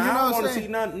doing the time. I don't want to see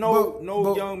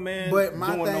no young man but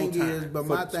my doing thing no time. Is,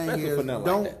 my thing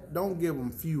is, don't give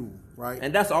them fuel, right?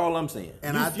 And that's all I'm saying.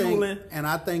 And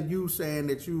I think you saying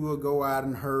that you will go out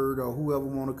and herd or whoever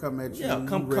want to come at you,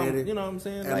 come, ready, you know what I'm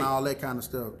saying, and all that kind of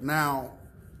stuff. Now,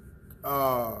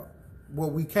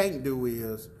 what we can't do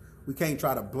is we can't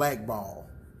try to blackball.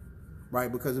 Right,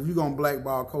 because if you're gonna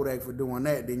blackball Kodak for doing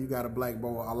that, then you got to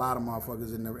blackball a lot of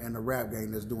motherfuckers in the rap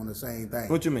game that's doing the same thing.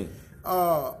 What you mean?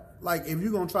 Like if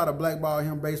you're gonna try to blackball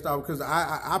him based off, because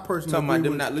I personally talking about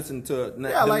them not listening to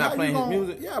not playing his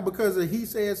music. Yeah, because he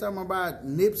said something about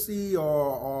Nipsey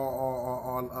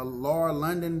or Laura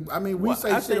London. I mean, we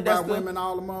say shit about women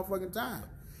all the motherfucking time.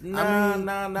 Nah.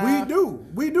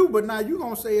 We do, but now you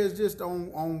gonna say it's just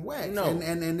on wax, no.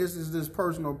 and this is this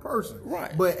personal person,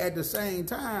 right? But at the same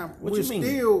time, I'm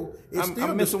still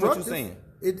missing what you're saying.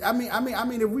 I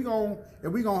mean, if we gonna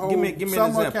hold give me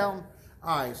some an account.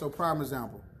 All right, so prime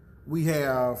example, we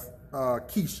have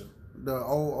Keisha, the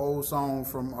old song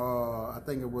from I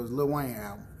think it was Lil Wayne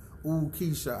album. Ooh,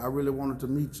 Keisha, I really wanted to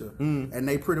meet you. And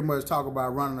they pretty much talk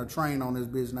about running a train on this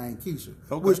bitch named Keisha,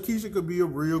 which Keisha could be a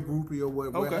real groupie or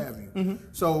what have you.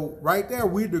 So right there,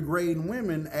 we're degrading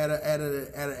women at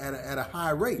a high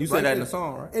rate. You said that in the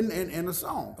song, right? In the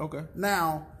song. Okay.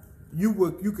 Now,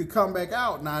 you could come back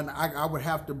out. Now, I would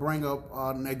have to bring up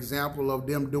an example of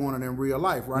them doing it in real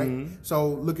life, right? So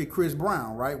look at Chris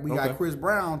Brown, right? We got Chris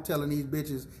Brown telling these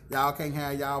bitches, y'all can't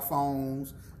have y'all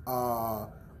phones,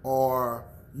 or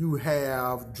you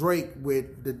have Drake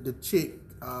with the chick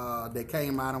that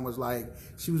came out and was like,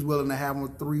 she was willing to have a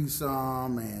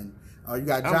threesome, and you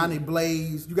got Johnny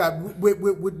Blaze. You got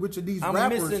which of these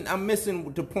rappers? I'm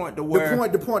missing the point to where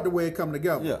the point to where it come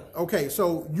together. Yeah. Okay,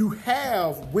 so you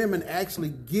have women actually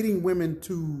getting women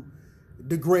to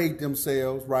degrade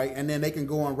themselves, right? And then they can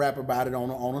go and rap about it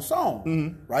on a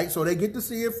song, right? So they get to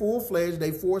see it full fledged.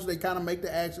 They kind of make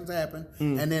the actions happen,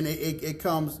 and then it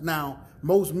comes. Now,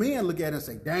 most men look at it and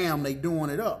say, "Damn, they doing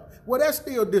it up." Well, that's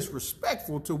still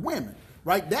disrespectful to women,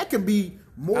 right? That can be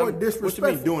more disrespectful.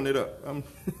 What you mean doing it up?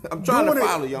 I'm trying to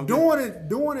follow you.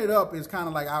 Doing it up is kind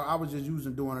of like I was just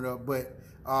using doing it up, but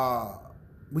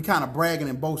we kind of bragging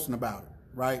and boasting about it,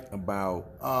 right? About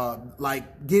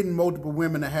like getting multiple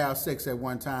women to have sex at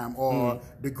one time, or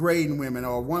degrading women,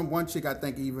 or one chick I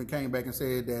think even came back and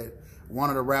said that one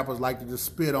of the rappers like to just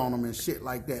spit on them and shit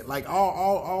like that. Like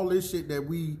all this shit that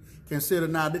we consider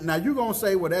now. Now you gonna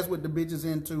say, well, that's what the bitch is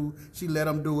into. She let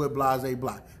them do it, blase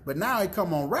blah. But now it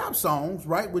come on rap songs,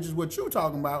 right? Which is what you're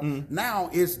talking about. Now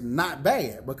it's not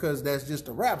bad because that's just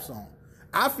a rap song.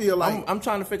 I feel like I'm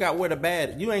trying to figure out where the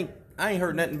bad. I ain't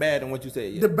heard nothing bad in what you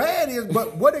said yet. The bad is,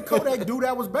 but what did Kodak do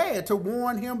that was bad to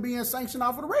warn him being sanctioned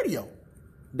off of the radio?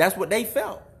 That's what they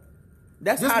felt.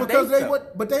 That's just how because they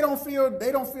felt. But they don't feel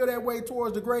that way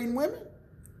towards degrading women.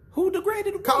 Who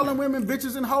degraded women? Calling women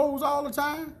bitches and hoes all the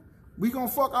time. We gonna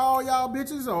fuck all y'all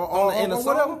bitches or in a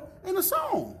whatever in a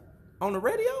song on the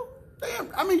radio. Damn,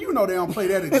 I mean, you know they don't play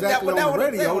that exactly on the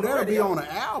radio. That'll be on an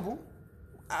album.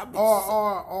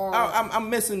 I'm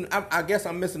missing. I guess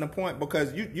I'm missing the point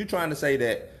because you trying to say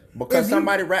that because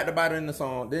somebody rapped about it in the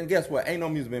song, then guess what? Ain't no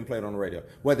music being played on the radio.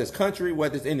 Whether it's country,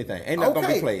 whether it's anything, ain't not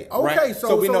gonna be played. Okay, right?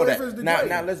 so we know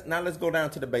that. Now let's go down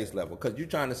to the base level because you're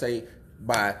trying to say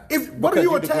what are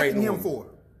you attacking him for?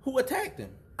 Who attacked him?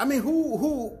 I mean,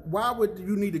 who? Why would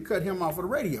you need to cut him off of the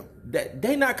radio?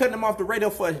 They not cutting him off the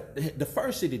radio for the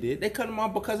first shit he did. They cut him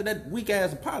off because of that weak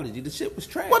ass apology. The shit was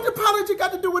trash. What the apology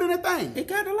got to do with anything? It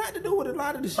got a lot to do with a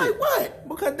lot of the shit. Like what?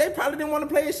 Because they probably didn't want to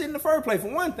play his shit in the first place,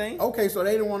 for one thing. Okay, so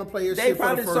they didn't want to play his shit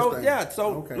for the first thing. Yeah,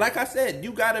 so like I said,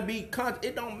 you gotta be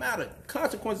it don't matter.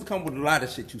 Consequences come with a lot of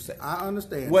shit you say. I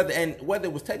understand. Whether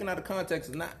it was taken out of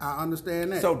context or not. I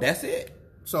understand that. So that's it.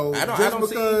 So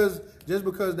just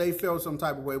because they felt some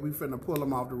type of way, we finna pull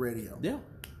them off the radio. Yeah.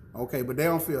 Okay, but they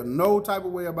don't feel no type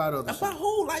of way about other shit. About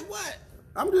who? Like what?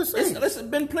 I'm just saying. Listen,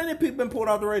 been plenty of people been pulled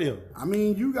off the radio. I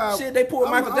mean, you got shit. They pulled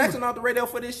Michael Jackson off the radio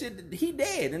for this shit. He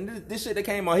dead, and this shit that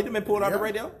came on, he done been pulled off the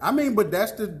radio. I mean, but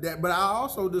but I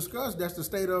also discussed that's the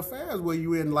state of affairs where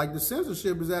you in. Like the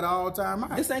censorship is at all time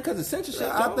high. This ain't because of censorship.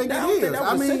 I think it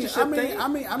is.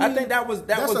 I think that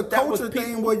was a culture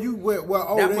thing where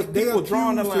they people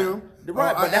drawing the line.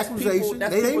 Right, but that's accusation.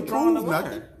 That's people drawing the line.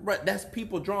 Nothing. Right, that's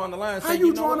people drawing the line. How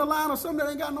you drawing the line on something that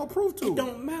ain't got no proof to? It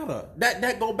don't matter.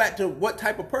 That go back to what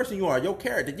type of person you are, your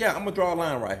character. Yeah, I'm gonna draw a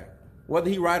line right here. Whether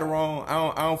he right or wrong,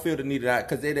 I don't feel the need of that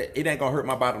because it ain't gonna hurt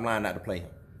my bottom line not to play him.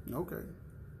 Okay.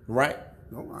 Right.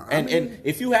 No, and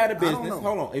if you had a business,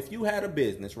 hold on. If you had a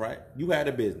business, right? You had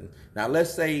a business. Now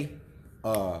let's say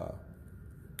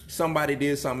somebody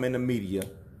did something in the media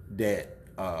that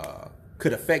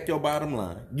could affect your bottom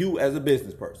line, you as a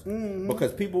business person,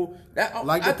 because people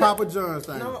like the Papa John's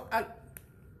thing. No,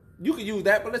 you can use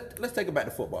that, but let's take it back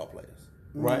to football players,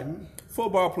 right?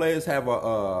 Football players have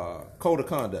a code of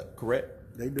conduct, correct?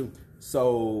 They do.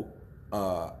 So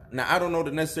now I don't know the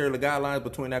necessarily guidelines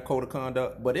between that code of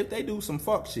conduct, but if they do some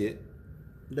fuck shit,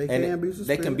 they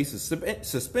can be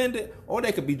suspended, or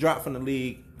they could be dropped from the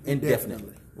league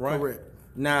indefinitely. Right? Correct.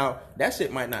 Now that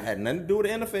shit might not have nothing to do with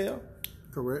the NFL.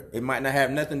 Correct. It might not have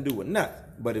nothing to do with nothing.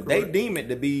 But if they deem it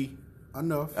to be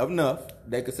enough,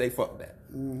 they could say fuck that.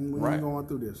 We ain't going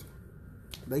through this.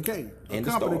 They can't. In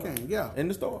the store. In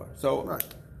the store. So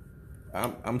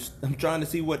I'm trying to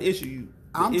see what issue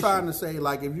I'm trying to say,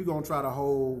 like, if you're gonna try to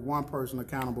hold one person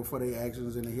accountable for their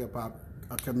actions in the hip hop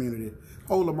community,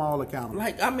 hold them all accountable.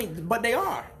 Like, I mean, but they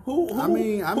are.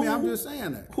 I'm just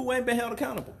saying that. Who ain't been held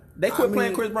accountable? They quit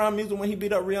playing Chris Brown music when he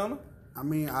beat up Rihanna. I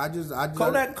mean, I just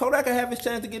Kodak can have his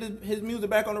chance to get his music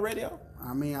back on the radio.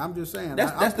 I mean, I'm just saying.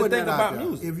 That's the thing about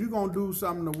music. If you're gonna do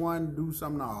something to one, do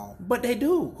something to all. But they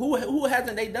do. Who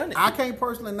hasn't they done it? I can't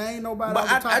personally name nobody. But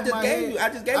off the top of my head. I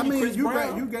just gave you Chris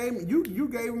Brown. You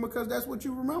gave him because that's what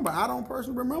you remember. I don't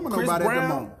personally remember Chris nobody Brown, at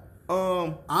the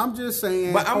moment. I'm just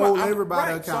saying, but hold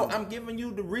everybody accountable. So I'm giving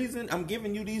you the reason. I'm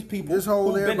giving you these people just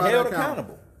hold who've been held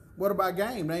accountable. What about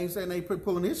Game? They ain't saying they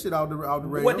pulling his shit out the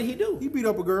radio. What did he do? He beat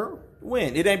up a girl.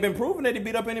 When? It ain't been proven that he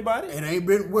beat up anybody. It ain't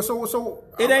been. So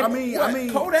it ain't. I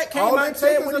mean, Kodak came all out and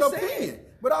said what he opinion. said.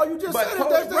 But all you just said is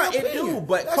that's their opinion. It do.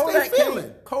 But that's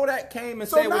Kodak came and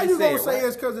said what he said. So now you gonna say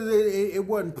it's because it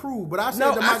wasn't proved. But I said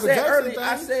no, the Michael Jackson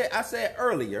thing. I said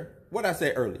earlier. What I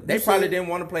said earlier. They probably didn't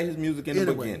want to play his music in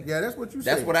the beginning. Yeah, that's what you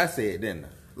said. That's what I said, didn't I?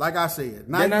 Like I said.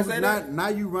 Now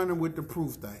you running with the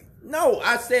proof thing. No,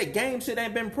 I said Game shit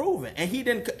ain't been proven, and he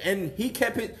didn't, and he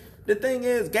kept it. The thing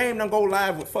is, Game don't go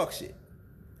live with fuck shit,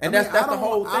 and that's the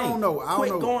whole thing. I don't know. Quit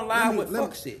going live with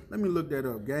fuck shit. Let me look that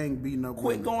up. Gang beating up.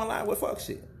 Quit going live with fuck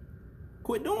shit.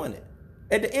 Quit doing it.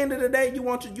 At the end of the day, you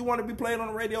want to be played on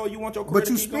the radio. You want your career. But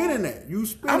you spinning that.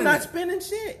 I'm not spinning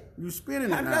shit. You spinning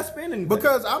it. I'm not spinning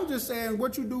because I'm just saying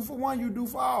what you do for one, you do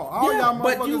for all. All y'all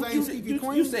motherfuckers ain't sneaky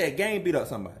queen. You said Game beat up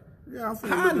somebody. Yeah, I'm finna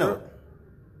How I know?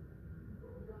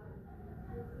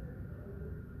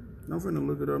 I'm finna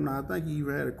look it up now. I think he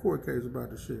even had a court case about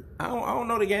the shit. I don't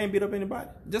know the Game beat up anybody.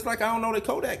 Just like I don't know that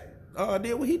Kodak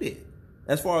did what he did.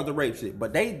 As far as the rape shit.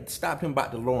 But they stopped him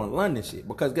about the Lauren London shit.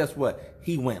 Because guess what?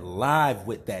 He went live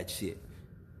with that shit.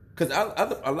 Because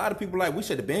a lot of people like, we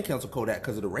should have been canceled Kodak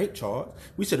because of the rape charge.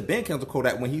 We should have been canceled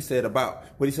Kodak when he said about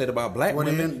what he said about black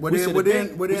women.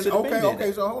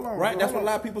 Okay, so hold on. Right? That's what a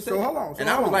lot of people said. So hold on. And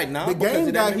I was like, nah. The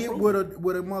Game got hit with a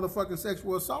motherfucking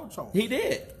sexual assault charge. He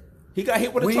did. He got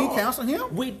hit with a charge. We canceled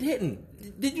him? We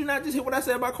didn't. Did you not just hear what I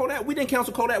said about Kodak? We didn't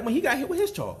cancel Kodak when he got hit with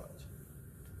his charge.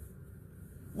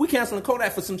 We canceling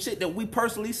Kodak for some shit that we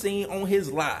personally seen on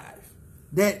his live.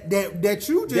 That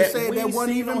you just said that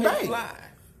wasn't even bad.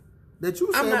 That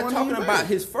you said I'm not talking about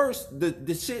his first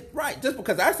the shit right. Just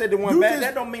because I said it wasn't bad,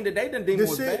 that don't mean that they didn't think it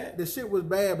was bad. The shit was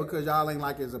bad because y'all ain't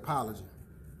like his apology.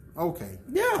 Okay.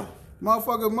 Yeah.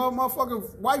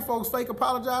 Motherfucker, white folks fake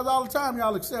apologize all the time.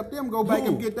 Y'all accept them, go back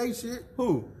and get they shit.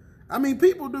 Who? I mean,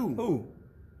 people do.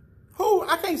 Who?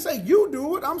 I can't say you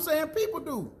do it. I'm saying people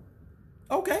do.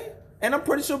 Okay. And I'm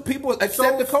pretty sure people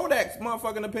accept the Kodak's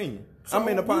motherfucking opinion.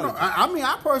 Apology.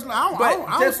 I personally,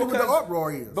 I don't see what the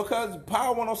uproar is. Because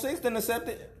Power 106 didn't accept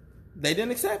it. They didn't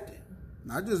accept it.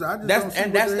 I just don't see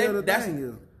what the hell the thing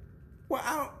is.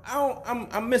 Well,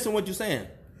 I'm missing what you're saying.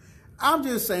 I'm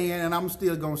just saying, and I'm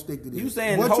still gonna stick to this. You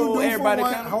saying what hold everybody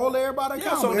accountable? Hold everybody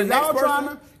accountable. So the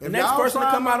next person to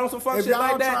come out on some fuck shit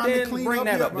like that, then bring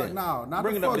that up. No, not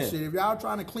the fuck shit. If y'all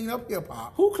trying to clean up hip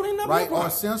hop, who clean up hip hop? Or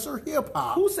censor hip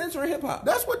hop? Who censoring hip hop?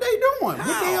 That's what they doing with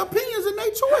their opinions and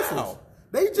their choices. How?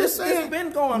 They just saying. This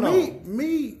been going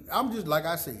on. I'm just like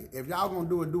I said. If y'all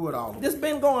gonna do it all. This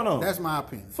been going on. That's my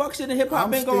opinion. Fuck shit in hip hop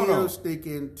been going on. I'm still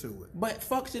sticking to it. But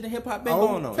fuck shit in hip hop been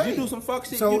going on. You do some fuck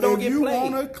shit, so you don't get played. So if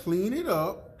you wanna clean it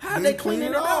up, how they cleaning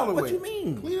it up? What you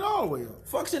mean? Clean it all the way up.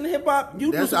 Fuck shit in hip hop.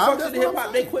 You do some fuck shit in hip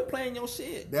hop, they quit playing your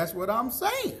shit. That's what I'm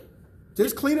saying.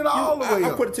 Just clean it all the way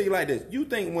up. I'll put it to you like this. You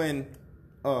think when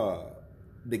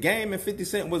the Game and 50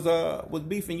 Cent was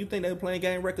beefing, you think they were playing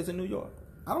Game records in New York?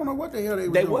 I don't know what the hell they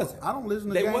were doing. They wasn't. I don't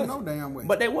listen to Game no damn way.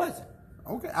 But they wasn't.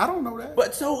 Okay, I don't know that.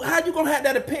 But so how you gonna have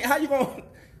that opinion? How you gonna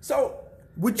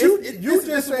But you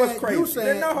just said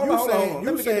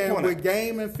with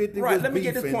Game and 50 was let me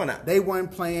beefing, get this point out. They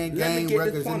weren't playing Game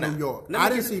records in New York. I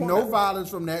didn't see no violence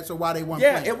from that, so why they weren't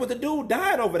playing? Yeah, it was the dude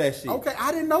died over that shit. Okay,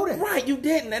 I didn't know that. Right, you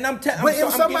didn't, and I'm giving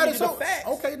you the facts.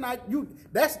 Okay,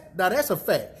 that's a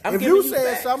fact. If you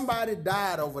said somebody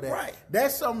died over that, right,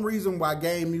 that's some reason why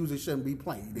Game music shouldn't be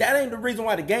played. That ain't the reason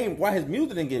why why his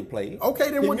music didn't get played. Okay,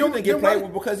 then his music didn't get played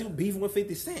was because he was beefing with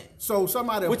 50 Cent. So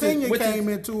somebody's opinion came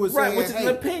into it, right, which is an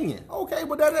opinion. Okay,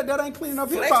 but that ain't cleaning up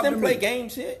hip hop. Flex didn't play Game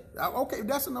shit. Okay,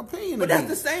 that's an opinion. But that's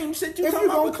the same shit you talking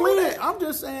about. If you gonna clean it, I'm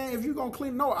just saying. If you gonna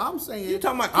clean, no, I'm saying. You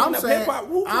talking about cleaning up hip hop?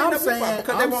 Who cleaning up hip hop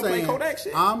because they won't play Kodak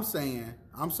shit?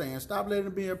 I'm saying, stop letting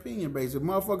it be opinion based. If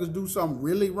motherfuckers do something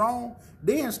really wrong,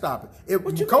 then stop it. If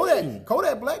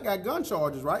Kodak Black got gun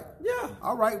charges, right? Yeah.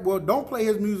 All right. Well, don't play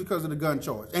his music because of the gun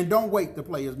charge, and don't wait to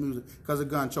play his music because of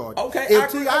gun charges. Okay.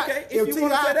 If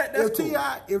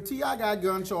T.I. got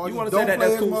gun charges, you want to say that?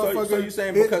 That's cool. So you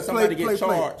saying because somebody get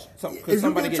charged? Because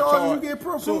somebody get charged, you get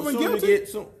proven guilty.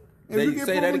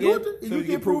 If you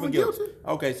get proven guilty.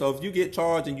 Okay, so if you get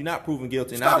charged and you're not proven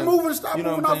guilty, stop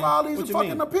moving off all these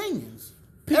fucking opinions.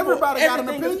 Everybody got an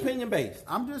everything opinion. is opinion based.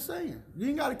 I'm just saying. You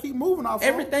ain't got to keep moving off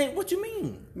Everything. What you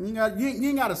mean? You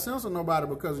ain't got to censor nobody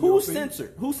because of your Who's opinion.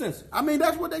 censored? Who's censored? I mean,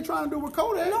 that's what they trying to do with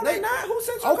Kodak. No, they not. Who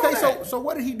censored Okay, Kodak? so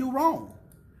what did he do wrong?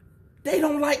 They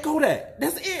don't like Kodak.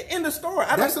 That's it. In the story.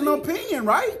 That's an opinion,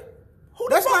 right? Who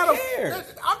the fuck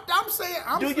cares? I'm saying.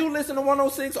 Do you listen to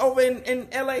 106 over in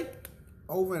L.A.?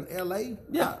 Over in L.A.?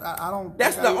 Yeah. I don't.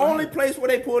 That's the only place where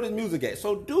they put his music at.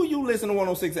 So do you listen to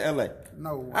 106 in L.A.?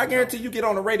 No. I guarantee you get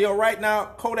on the radio right now,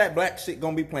 Kodak Black shit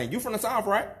gonna be playing. You from the South,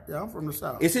 right? Yeah, I'm from the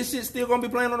South. Is his shit still gonna be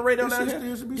playing on the radio down here?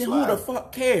 Still should be Then who the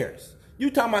fuck cares?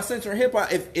 You talking about censoring hip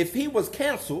hop? If he was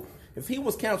canceled,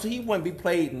 he wouldn't be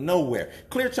played nowhere.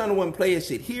 Clear Channel wouldn't play his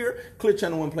shit here. Clear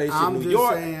Channel wouldn't play his shit in New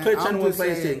York. Clear Channel wouldn't play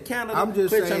his shit in Canada.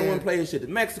 Clear Channel wouldn't play his shit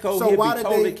in Mexico. So He'd why be did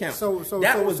totally they? canceled. So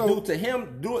that was due to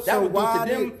him. That was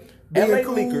due to them.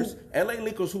 LA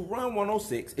Leakers who run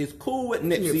 106 is cool with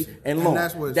Nipsey and Long.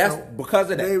 That's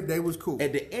because of that. They was cool.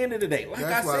 At the end of the day, like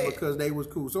I said, because they was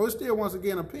cool. So it's still once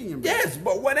again opinion based. Yes,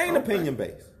 but what ain't opinion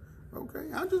based? Okay,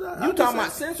 you talking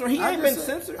about censoring? He ain't been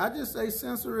censored. I just say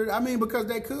censor it. I mean, because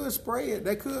they could spray it.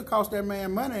 They could cost that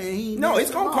man money, and he. No, it's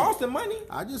gonna cost him money.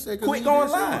 I just say quit going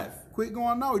live. Quit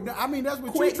going no. I mean, that's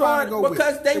what you're trying to go with.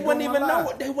 Because they wouldn't even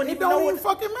know it. They wouldn't even know it. It don't even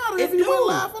fucking matter if he went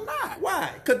live or not. Why?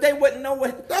 Because they wouldn't know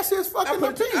what. That's his fucking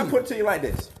opinion. I put it to you like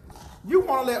this. You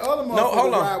want to let other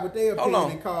motherfuckers ride with their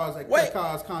opinion and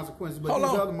cause consequences, but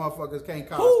these other motherfuckers can't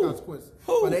cause consequences.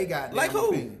 Who? But they got like who?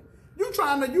 Opinion. You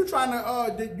trying to you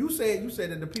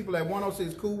said that the people at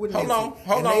 106 cool with Nipsey.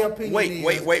 Hold on. Their opinion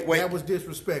wait. That was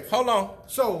disrespectful. Hold on.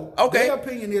 So their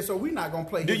opinion is, so we're not gonna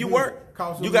play. Do you work?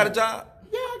 You got a job?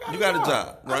 Yeah, I got a job. You got a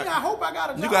job, right? I hope I got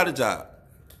a job. You got a job.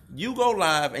 You go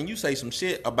live and you say some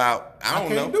shit about I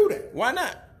can't do that. Why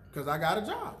not? Because I got a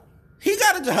job. He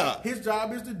got a job. His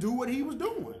job is to do what he was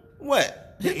doing.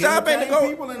 What? His job ain't to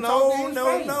go.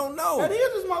 No. That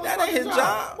is his motherfucking job. That ain't his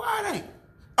job. Why it ain't?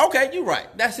 Okay, you're right.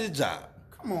 That's his job.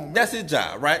 Come on, man. That's his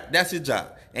job, right? That's his job.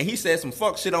 And he said some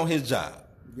fuck shit on his job.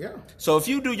 Yeah. So if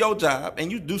you do your job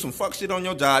and you do some fuck shit on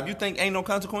your job, you think ain't no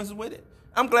consequences with it?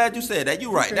 I'm glad you said that.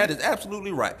 You're right. Okay. That is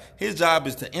absolutely right. His job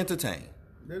is to entertain.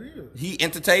 That is. He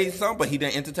entertains some, but he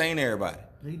didn't entertain everybody.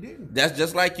 He didn't. That's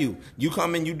just like you. You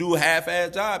come and you do a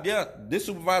half-ass job. Yeah, this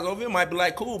supervisor over here might be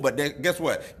like, cool, but guess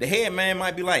what? The head man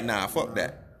might be like, nah, fuck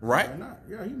that. Right?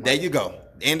 Yeah, he might. There you go.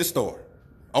 End the store.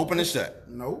 Open and shut.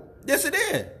 Nope. Yes, it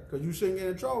is. Because you shouldn't get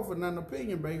in trouble for nothing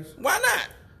opinion based. Why not?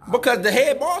 Because the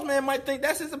head boss man might think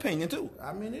that's his opinion too.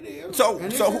 I mean, it is. So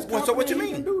what you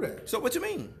mean? Can do that. So what you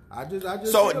mean? I just.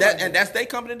 So that's their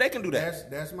company. They can do that.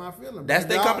 That's my feeling. That's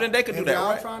their company. They can do that.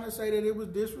 Y'all right? trying to say that it was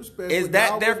disrespectful. Is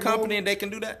that their company and they can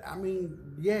do that? I mean,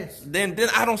 yes. Then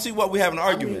I don't see what we have an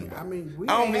argument about.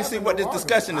 I don't even see what this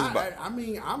discussion is about. I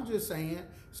mean, I'm just saying,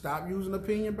 stop using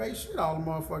opinion based shit all the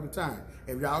motherfucking time.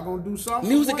 If y'all gonna do something,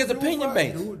 music is opinion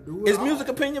based. Is music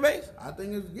opinion based? I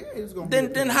think it's gonna.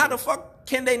 Then how the fuck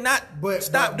can they not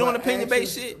stop doing opinion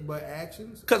based shit? But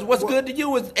actions. Because what's good to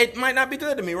you is it might not be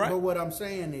good to me, right? But what I'm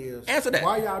saying is, answer that.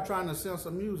 Why y'all trying to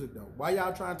censor music though? Why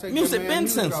y'all trying to take music that man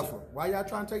music music censored? off? Why y'all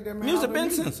trying to take that man music been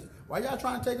censored? Why y'all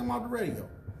trying to take him off the radio?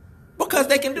 Because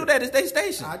they can do that. It's their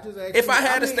station. If I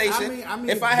had a station,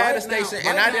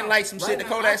 and I didn't like some shit that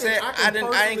Kodak said,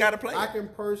 I ain't got to play. I can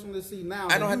personally see now.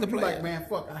 I don't have to play. Like, man,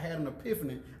 fuck! I had an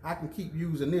epiphany. I can keep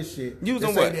using this shit.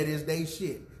 Using what? Say that is they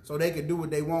shit, so they can do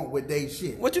what they want with they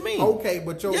shit. What you mean? Okay,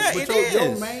 but your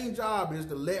main job is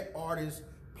to let artists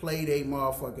play their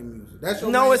motherfucking music. That's your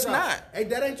main job. Not. Hey,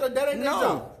 that ain't their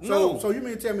job. So you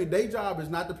mean to tell me their job is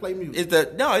not to play music? It's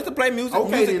to play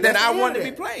music that I want to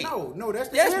be played. No, that's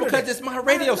the Yes, because it's my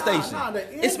radio station.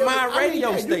 It's my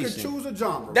radio station. You can choose a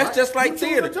genre. That's just like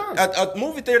theater. A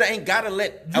movie theater ain't gotta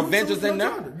let Avengers in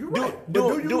there.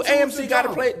 Do AMC gotta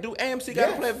play? Do AMC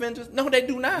gotta play Avengers? No, they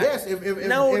do not. Yes,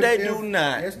 they do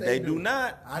not. Yes, they do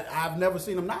not. I've never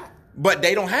seen them not. But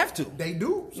they don't have to. They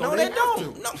do. No, they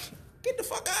don't. No. Get the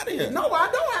fuck out of here. No,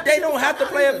 I don't have to. They don't have to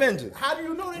play Avengers. How do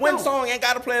you know they don't? One song ain't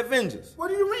got to play Avengers. What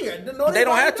do you mean? No, they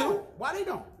don't have to. Why they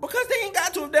don't? Because they ain't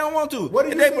got to if they don't want to. What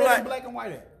do you say like, black and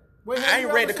white at? I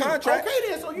ain't read the contract. Okay,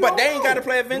 then, so you but they ain't got to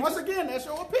play Avengers. Once again, that's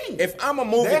your opinion. If I'm a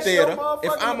movie theater,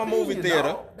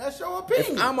 that's your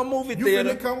opinion. If I'm a movie theater,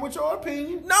 you finna come with your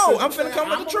opinion. No, I'm finna come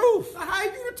with the truth. How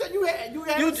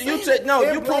you said no.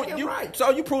 So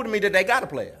you proved to me that they got to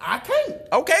play it. I can't.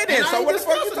 Okay, then. So what the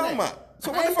fuck you talking about?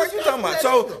 So what the fuck you talking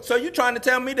about? So you trying to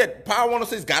tell me that Power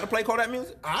 106 got to play Kodak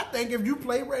music? I think if you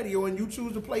play radio and you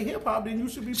choose to play hip hop, then you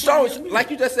should be playing music. Like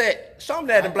you just said, show them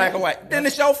that in black and white. Then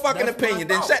it's your fucking opinion.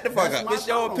 Then shut the fuck up. It's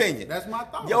your opinion. That's my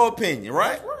thought. Your opinion,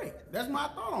 right? That's right. That's my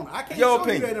thought on it. I can't Your show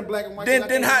opinion. you that in black and white.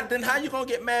 Then how you gonna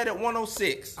get mad at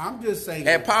 106? I'm just saying.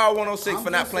 At Power 106 for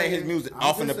not playing his music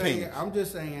off an opinion. I'm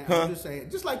just saying.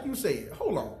 Just like you said.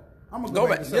 Hold on. I'm gonna go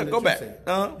back. Yeah, go back.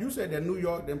 You said that New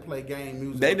York didn't play game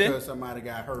music because somebody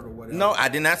got hurt or whatever. No, I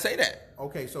did not say that.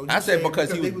 Okay, so I said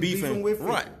because he was beefing with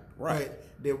 50. Right.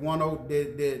 But did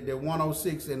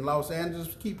 106 in Los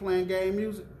Angeles keep playing game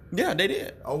music? Yeah, they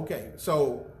did. Okay,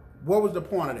 so what was the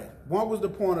point of that? What was the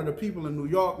point of the people in New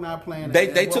York not playing?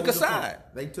 They took a side.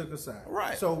 They took a side.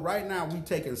 Right. So right now we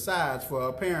taking sides for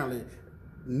apparently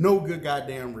no good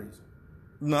goddamn reason.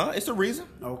 No, it's a reason.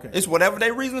 Okay. It's whatever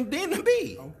their reason deemed to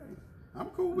be. Okay. I'm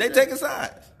cool with that. They taking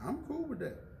sides. I'm cool with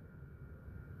that.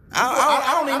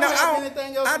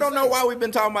 I don't know why we've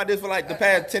been talking about this for like the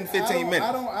past 10, 15 minutes.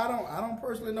 I don't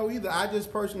personally know either. I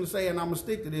just personally say, and I'm gonna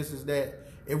stick to this, is that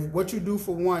if what you do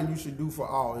for one, you should do for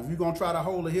all. If you're gonna try to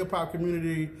hold the hip hop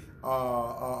community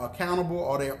accountable,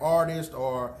 or their artists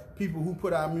or people who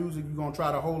put out music, you're gonna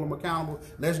try to hold them accountable.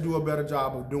 Let's do a better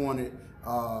job of doing it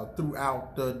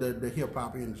throughout the hip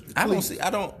hop industry. Please. I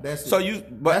don't. That's so it. you,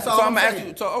 but that's so all I'm saying. asking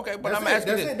you. So okay, but I'm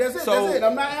asking this. That's it. So, that's it.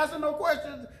 I'm not answering no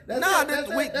questions. That's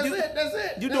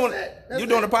it. You doing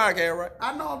the podcast, right?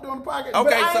 I know I'm doing the podcast. Okay,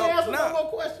 but I so ain't answering no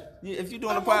more questions. If you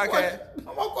doing the podcast,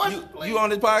 no more questions, please. You on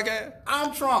this podcast?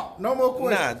 I'm Trump. No more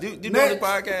questions. Nah, you doing the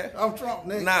podcast? I'm Trump.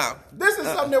 Next. Nah, this is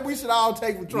something that we should all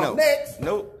take from Trump. No. Next.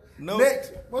 Nope.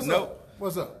 Next. What's up?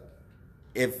 What's up?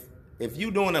 If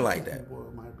you doing it like that, boy,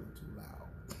 it might be too loud.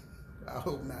 I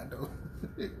hope not, though.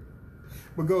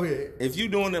 But go ahead. If you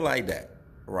doing it like that,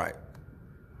 right?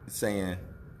 Saying,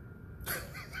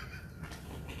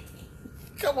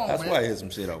 come on, that's man. why I hear some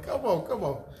shit over. Come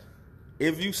on.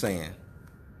 If you saying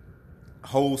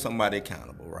hold somebody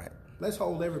accountable, right? Let's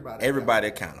hold everybody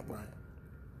accountable. Right.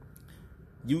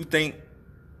 You think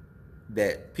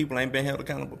that people ain't been held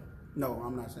accountable? No,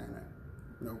 I'm not saying that.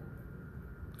 No.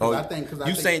 Oh,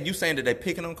 you saying that they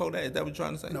picking on Kodak? Is that what you're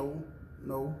trying to say? No.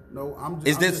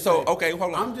 Okay,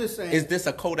 hold on. I'm just saying. Is this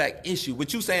a Kodak issue?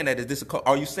 What you saying that is this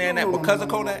are you saying that because of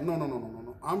Kodak?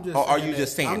 No. I'm just. Or are you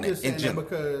just saying that? I'm just saying in that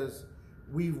because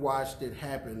we've watched it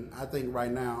happen. I think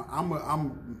right now,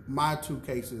 my two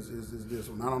cases is this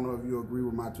one. I don't know if you agree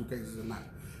with my two cases or not.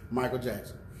 Michael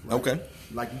Jackson. Right? Okay.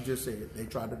 Like you just said,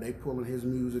 they pulling his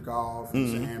music off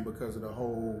and because of the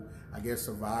whole, I guess,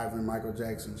 surviving Michael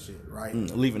Jackson shit, right?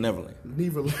 Leaving Neverland.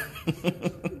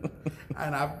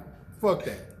 And fuck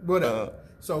that. Whatever.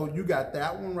 So you got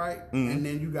that one, right? And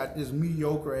then you got this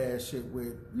mediocre ass shit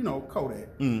with, Kodak.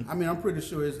 I mean, I'm pretty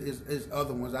sure it's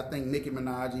other ones. I think Nicki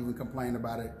Minaj even complained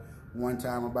about it one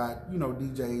time about,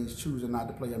 DJs choosing not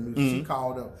to play her music. She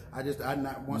called up. She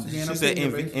said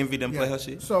Envy didn't play her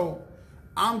shit. So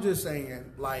I'm just saying,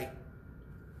 like,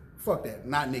 fuck that.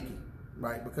 Not Nicki,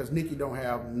 right? Because Nicki don't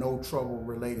have no trouble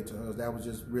related to us. That was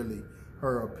just really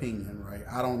her opinion, right?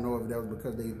 I don't know if that was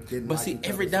because they didn't. But see,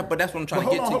 but that's what I'm trying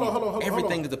to get to.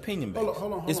 Everything is opinion based.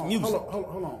 It's music.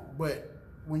 Hold on. But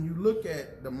when you look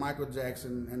at the Michael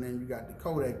Jackson and then you got the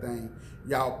Kodak thing,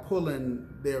 y'all pulling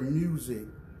their music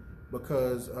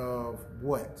because of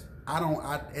what?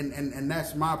 And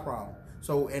that's my problem.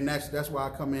 So, and that's why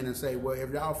I come in and say, well, if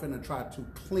y'all finna try to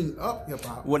clean up hip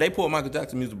hop. Well, they pulled Michael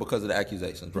Jackson music because of the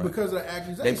accusations, right? Because of the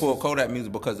accusations. They pulled Kodak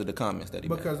music because of the comments that he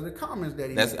made. Because of the comments that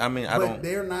he made.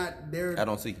 I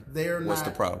don't see. What's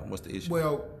the problem? What's the issue?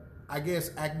 Well, I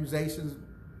guess accusations.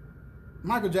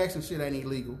 Michael Jackson shit ain't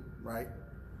illegal, right?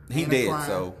 He did,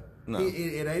 so no.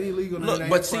 It ain't illegal. Look,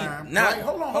 but see, now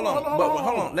hold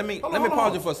on. Let me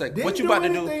pause you for a second. What you about to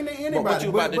do? What you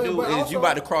about to do is you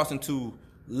about to cross into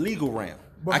legal realm.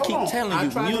 I keep telling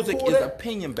you, music is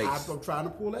opinion based. I'm trying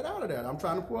to pull that out of that. I'm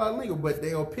trying to pull out legal, but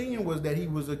their opinion was that he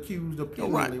was accused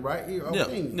opinionally, right? Yeah,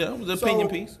 it was an opinion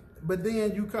piece. But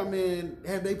then you come in,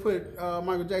 have they put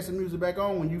Michael Jackson music back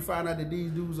on when you find out that these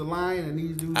dudes are lying and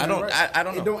these dudes I don't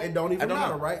know. It don't even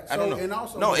matter, right? I don't know. And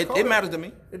also, no, it matters to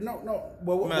me. No.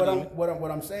 But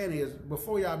what I'm saying is,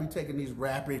 before y'all be taking these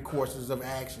rapid courses of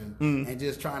action and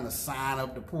just trying to sign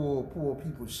up to pull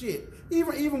people's shit,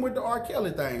 even with the R.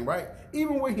 Kelly thing, right?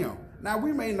 Even with him. Now,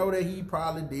 we may know that he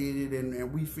probably did it,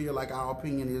 and we feel like our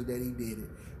opinion is that he did it,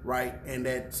 right? And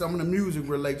that some of the music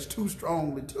relates too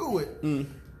strongly to it.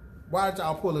 Why did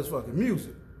y'all pull his fucking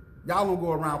music? Y'all don't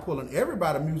go around pulling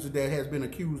everybody's music that has been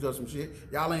accused of some shit.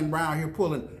 Y'all ain't around here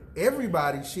pulling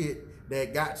everybody's shit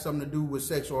that got something to do with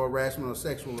sexual harassment or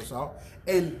sexual assault.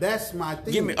 And that's my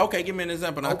thing. Give me an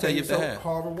example and I'll tell you if they have.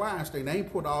 Harvey Weinstein, they ain't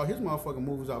put all his motherfucking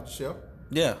movies off the shelf.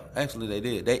 Yeah, actually they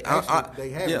did. They have.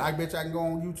 Yeah. I bet you I can go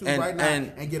on YouTube right now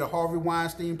and get a Harvey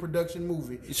Weinstein production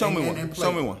movie. Show me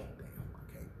one.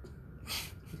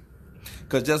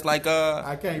 Cause just like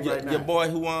I can't right now. Your boy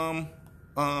who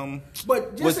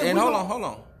but just was in hold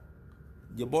on.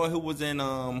 Your boy who was in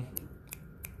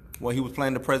he was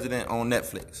playing the president on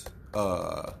Netflix.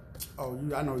 I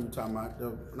know you're talking about.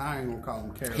 I ain't gonna call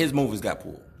him character. His movies got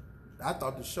pulled. I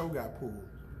thought the show got pulled.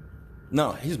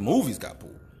 No, his movies got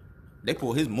pulled. They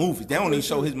pull his movies. They don't even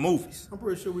show his movies. I'm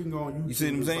pretty sure we can go on YouTube. You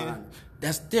see what I'm saying?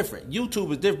 That's different. YouTube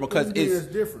is different because it's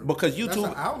different. Because YouTube, that's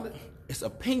an outlet. It's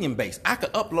opinion based. I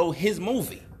could upload his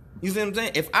movie. You see what I'm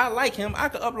saying? If I like him, I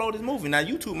could upload his movie. Now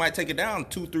YouTube might take it down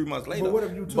 2-3 months later. But what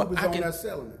if YouTube is on that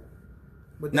selling it?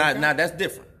 But that's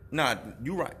different. Nah,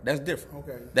 you're right. That's different.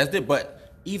 Okay. That's different.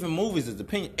 But even movies is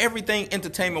opinion. Everything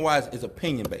entertainment wise is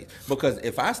opinion based. Because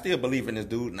if I still believe in this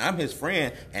dude and I'm his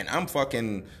friend and I'm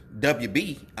fucking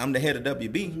WB, I'm the head of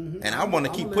WB, and I want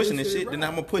to keep pushing this shit, then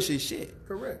I'm gonna push his shit.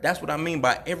 Correct. That's what I mean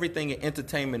by everything in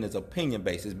entertainment is opinion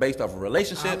based. It's based off of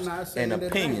relationships and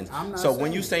opinions. So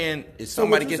when you saying if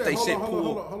somebody gets their shit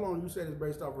pulled, hold on, you said it's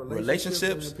based off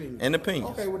relationships and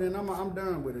opinions. Okay, well then I'm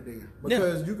done with it then.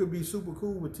 Because you could be super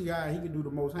cool with T.I. He could do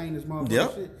the most heinous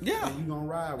motherfucker shit. Yeah. And you gonna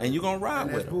ride with and you gonna ride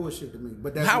with that's him. Bullshit to me.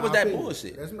 But that's how my is that opinion.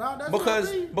 bullshit? That's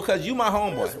because you my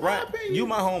homeboy, that's right? You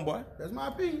my homeboy. That's my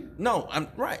opinion. No, I'm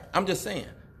right. I'm just saying.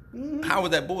 How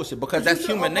is that bullshit? Because that's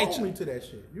human nature. Me to that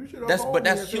shit. You should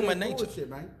that's human nature. Bullshit,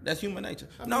 man. That's human nature.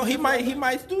 No, he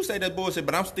might do say that bullshit,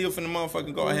 but I'm still finna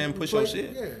motherfucking go ahead and push your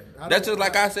shit. Yeah, that's just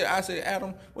like I said,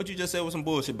 Adam, what you just said was some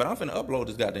bullshit, but I'm finna upload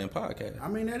this goddamn podcast. I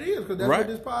mean that is because that's what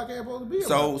this podcast supposed to be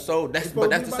about. So that's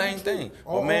the same thing.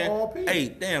 But man, hey,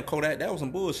 damn Kodak, that was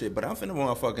some bullshit, but I'm finna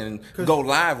motherfucking go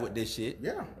live with this shit.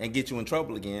 Yeah. And get you in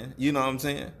trouble again. You know what I'm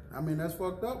saying? I mean that's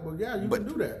fucked up, but yeah, you can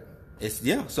do that.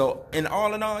 So in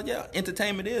all,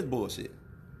 entertainment is bullshit.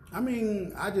 I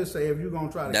mean, I just say if you're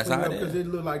gonna try to clean up, because it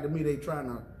look like to me they trying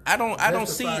to. I don't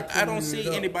see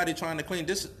anybody trying to clean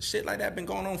this shit like that. Been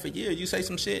going on for years. You say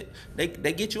some shit, they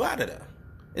get you out of there.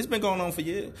 It's been going on for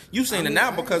years. You seen it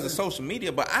now because of social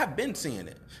media, but I've been seeing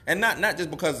it, and not just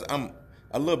because I'm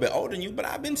a little bit older than you, but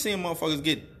I've been seeing motherfuckers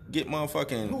get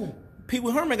motherfucking. Who? Pee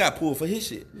Wee Herman got pulled for his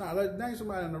shit. Nah, name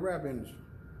somebody in the rap industry.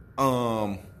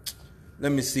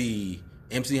 Let me see.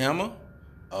 MC Hammer.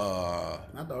 I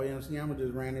thought MC Hammer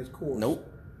just ran his course. Nope.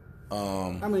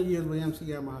 How many years was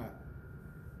MC Hammer hot?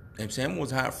 MC Hammer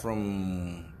was hot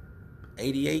from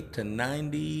 88 to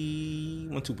 90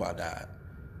 when Tupac died.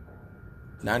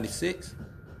 96.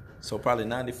 So probably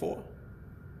 94.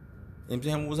 MC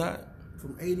Hammer was hot.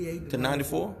 From 88 to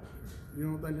 94. You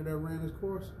don't think that ran his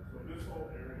course?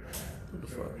 What the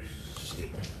fuck? Shit.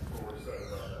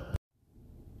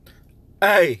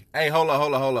 Hey, hold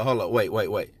on.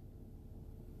 Wait.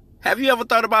 Have you ever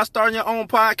thought about starting your own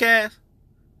podcast?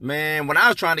 Man, when I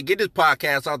was trying to get this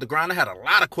podcast off the ground, I had a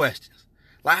lot of questions.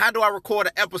 Like, how do I record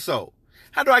an episode?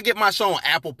 How do I get my show on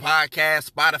Apple Podcasts,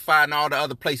 Spotify, and all the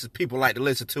other places people like to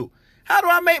listen to? How do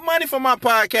I make money from my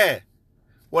podcast?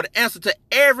 Well, the answer to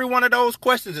every one of those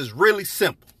questions is really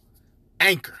simple.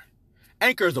 Anchor.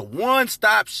 Anchor is a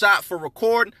one-stop shop for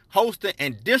recording, hosting,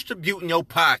 and distributing your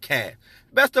podcast.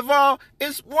 Best of all,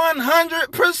 it's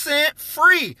 100%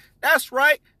 free. That's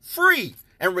right, free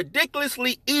and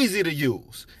ridiculously easy to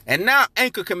use. And now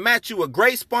Anchor can match you with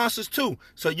great sponsors too,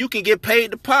 so you can get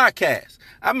paid to podcast.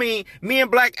 I mean, me and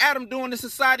Black Adam doing the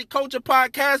Society Culture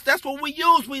podcast, that's what we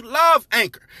use. We love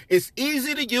Anchor. It's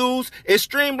easy to use, it's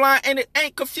streamlined, and it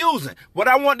ain't confusing. What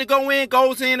I want to go in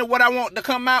goes in, and what I want to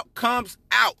come out comes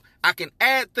out. I can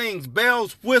add things,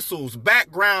 bells, whistles,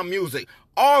 background music,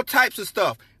 all types of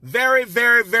stuff. Very,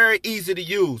 very, very easy to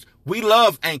use. We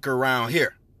love Anchor around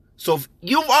here. So if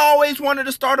you've always wanted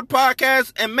to start a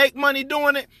podcast and make money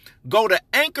doing it, go to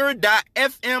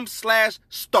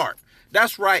anchor.fm/start.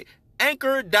 That's right,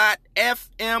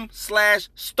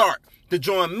 anchor.fm/start to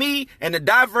join me and the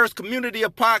diverse community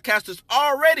of podcasters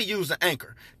already using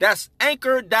Anchor. That's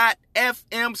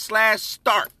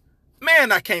anchor.fm/start.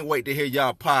 Man, I can't wait to hear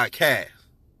y'all podcast.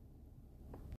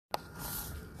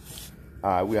 All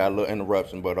right, we had a little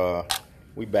interruption, but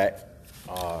we back.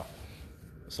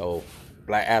 So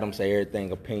Black Adam say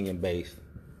everything opinion based.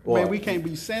 Man, we can't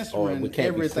be censoring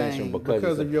everything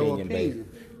because of your opinion.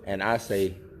 And I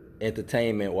say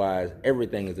entertainment wise,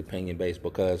 everything is opinion based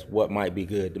because what might be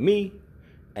good to me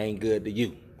ain't good to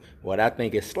you. What I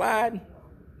think is sliding,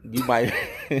 you might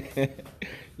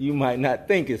you might not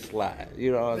think it's slide.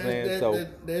 You know what I'm saying?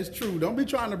 That's true. Don't be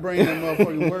trying to bring that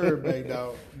motherfucking word back,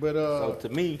 dog. But so to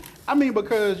me, I mean,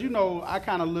 because I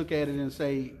kind of look at it and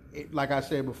say, like I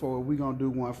said before, we're gonna do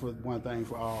one thing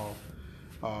for all.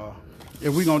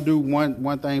 If we're gonna do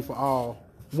one thing for all,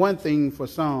 one thing for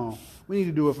some, we need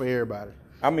to do it for everybody.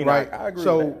 I mean, right? I agree.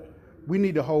 So with that. We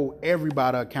need to hold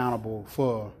everybody accountable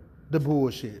for the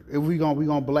bullshit. If we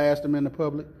gonna blast them in the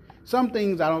public. Some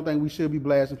things I don't think we should be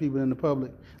blasting people in the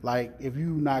public. Like if you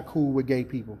not cool with gay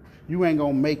people, you ain't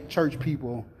gonna make church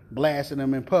people blasting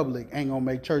them in public ain't gonna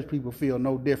make church people feel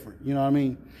no different. You know what I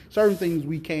mean? Certain things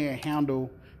we can't handle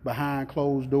behind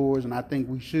closed doors, and I think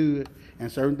we should.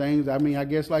 And certain things, I mean, I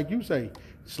guess like you say,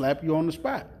 slap you on the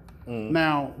spot.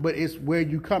 Now, but it's where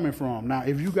you coming from. Now,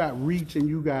 if you got reach and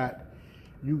you got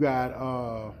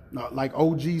like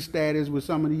OG status with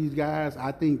some of these guys,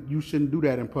 I think you shouldn't do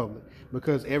that in public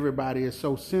because everybody is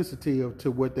so sensitive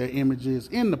to what their image is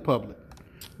in the public,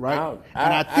 right?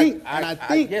 I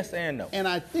think yes and no. And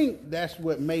I think that's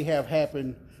what may have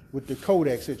happened with the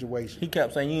Kodak situation. He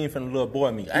kept saying, "You ain't finna little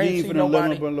boy me. I ain't finna seen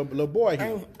nobody. Little boy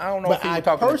him." I don't know if he was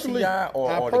talking to T.I.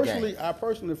 or the gang. I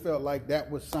personally felt like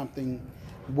that was something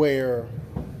where,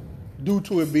 due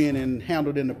to it being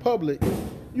handled in the public,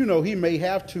 you know, he may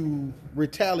have to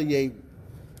retaliate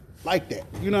like that.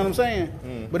 You know what I'm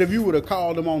saying? But if you would have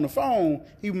called him on the phone,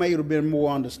 he may have been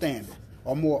more understanding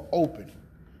or more open.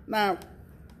 Now,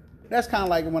 that's kind of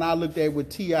like when I looked at with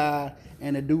T.I.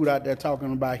 and the dude out there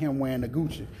talking about him wearing the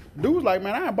Gucci. Dude was like,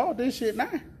 man, I bought this shit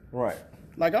now. Right.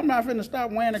 Like, I'm not finna stop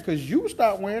wearing it because you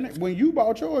stopped wearing it. When you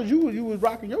bought yours, you was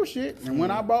rocking your shit. And when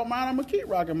I bought mine, I'm going to keep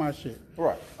rocking my shit.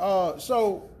 Right.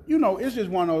 So, you know, it's just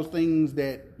one of those things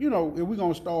that, you know, if we're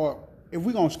going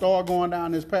to start going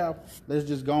down this path, let's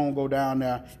just go down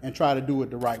there and try to do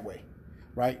it the right way.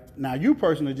 Right? Now, you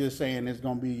personally just saying it's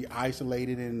going to be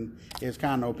isolated and it's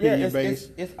kind of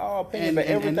opinion-based. It's all opinion, but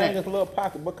everything is a little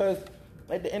pocket because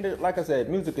at the end of it, like I said,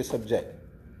 music is subjective.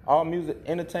 All music,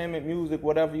 entertainment, music,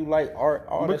 whatever you like, art,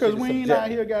 all that shit is subjective. Because we ain't out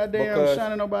here goddamn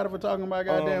shunning nobody for talking about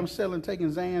goddamn selling,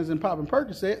 taking Xans and popping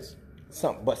Percocets.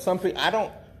 But some people, I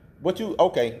don't,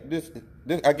 this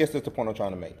I guess that's the point I'm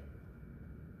trying to make.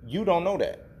 You don't know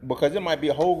that because there might be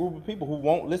a whole group of people who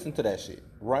won't listen to that shit,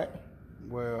 right?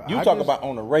 Well, you talk about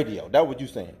on the radio. That's what you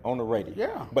saying, on the radio.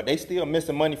 Yeah. But they still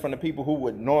missing money from the people who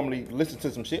would normally listen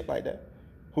to some shit like that.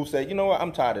 Who say, you know what,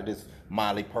 I'm tired of this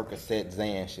Miley Percocet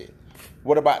Xan shit.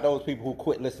 What about those people who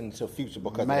quit listening to Future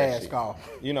because of that shit? Off.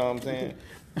 You know what I'm saying?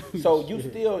 So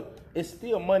it's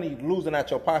still money losing out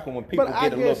your pocket when people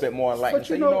get a little bit more enlightened.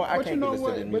 Say, I can't be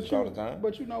listening to music all the time.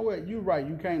 But you know what? You're right.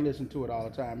 You can't listen to it all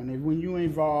the time. And when you're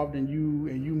involved and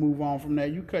you move on from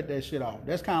that, you cut that shit off.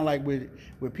 That's kind of like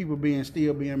with people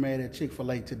still being mad at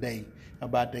Chick-fil-A today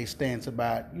about their stance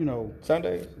about,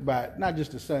 Sundays? About not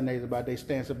just the Sundays, about their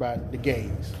stance about the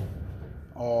gays.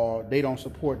 Or they don't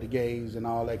support the gays and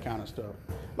all that kind of stuff.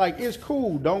 Like, it's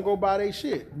cool. Don't go buy their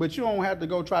shit. But you don't have to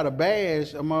go try to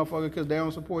bash a motherfucker because they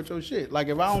don't support your shit. Like,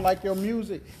 if I don't like your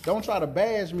music, don't try to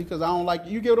bash me because I don't like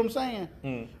you. You get what I'm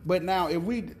saying? But now, if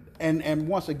we... And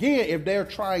once again, if they're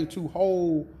trying to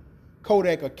hold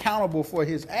Kodak accountable for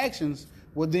his actions,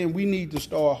 well, then we need to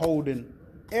start holding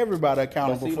everybody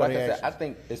accountable for their actions. I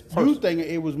think it's personal. You think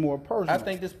it was more personal? I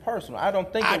think it's personal. I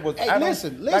don't think it was.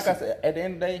 Listen. Like I said, at the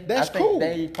end of the day, that's I think cool.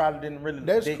 They probably didn't really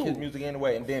dig his music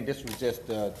anyway, and then this was just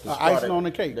the icing on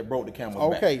the cake that broke the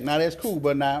camel's back. Okay, now that's cool.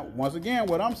 But now, once again,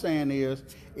 what I'm saying is,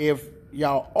 if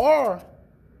y'all are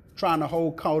trying to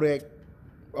hold Kodak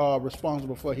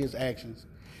responsible for his actions,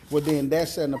 well, then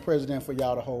that's setting a precedent for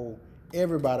y'all to hold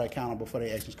everybody accountable for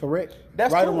their actions, correct?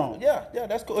 That's right cool. or wrong? Yeah,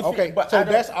 that's cool. Okay, but so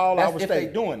that's all I was saying. If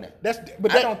they doing that.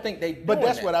 I don't think they doing But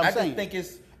that's that. what I'm saying. I just think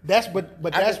it's... That's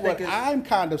what I'm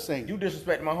kind of saying. You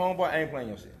disrespect my homeboy, I ain't playing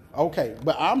your shit. Okay,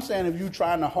 but I'm saying if you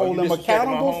trying to hold them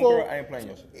accountable for... I ain't playing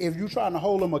your shit. If you trying to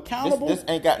hold them accountable... This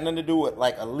ain't got nothing to do with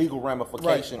like a legal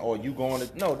ramification or you going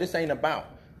to... No, this ain't about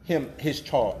his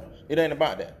charge. It ain't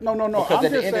about that. No. Because I'm at the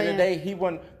just end saying, of the day, he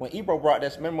wasn't... When Ebro brought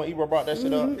that... Remember when Ebro brought that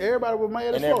shit up? Everybody was mad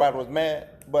as fuck. And everybody was mad.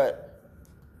 But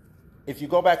if you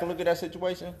go back and look at that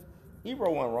situation,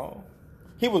 Ebro wasn't wrong.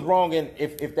 He was wrong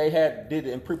if they did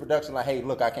it in pre-production, like, hey,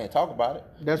 look, I can't talk about it.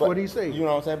 That's what he said. You know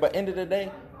what I'm saying? But end of the day...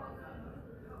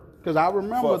 Because I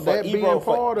remember that being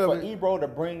part of it. For Ebro to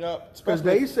bring up... Because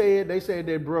they said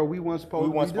that, bro, we weren't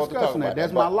supposed to be discussing that.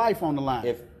 That's my life on the line.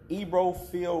 If Ebro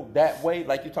feel that way,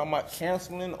 like you're talking about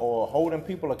canceling or holding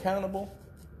people accountable,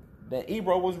 then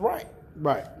Ebro was right.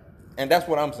 Right. And that's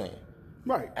what I'm saying.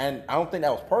 Right. And I don't think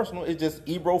that was personal. It's just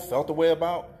Ebro felt the way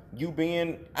about you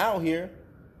being out here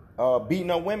beating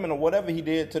up women or whatever he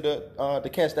did to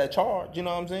catch that charge. You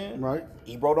know what I'm saying? Right.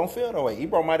 Ebro don't feel that way.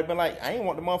 Ebro might have been like, I ain't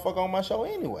want the motherfucker on my show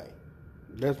anyway.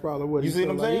 That's probably what you he see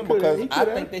what I'm saying? Because I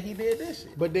think that he did this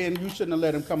shit. But then you shouldn't have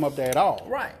let him come up there at all.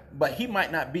 Right. But he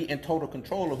might not be in total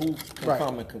control of who can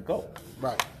come and can go.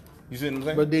 Right. You see what I'm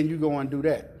saying? But then you go and do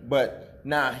that. But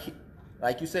now,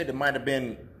 like you said, it might have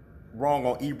been wrong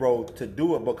on Ebro to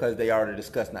do it because they already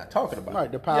discussed not talking about it.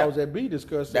 Right, the powers that be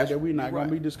discussed that we're not going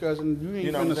to be discussing. You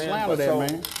ain't going to slander that,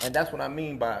 man. And that's what I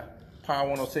mean by Power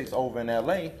 106 over in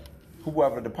L.A.,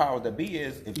 whoever the powers that be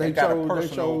is, if they got a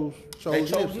personal... They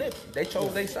chose Nipsey. They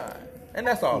chose their side. And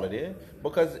that's all it is.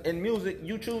 Because in music,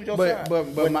 you choose your side. But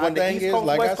when the East Coast,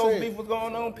 West Coast beef was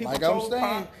going on, people like chose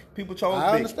Pop, people chose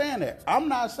I Big. understand that. I'm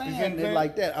not saying it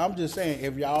like that. I'm just saying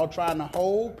if y'all trying to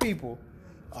hold people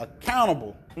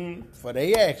accountable for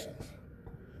their actions,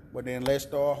 but then let's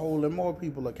start holding more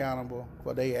people accountable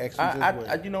for their actions as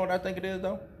well. You know what I think it is,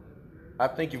 though? I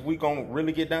think if we gonna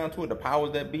really get down to it, the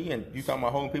powers that be, and you talking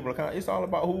about holding people accountable, it's all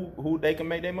about who they can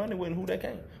make their money with and who they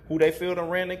can't. Who they feel done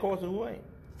ran their course and who ain't.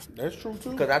 That's true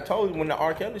too. Because I told you when the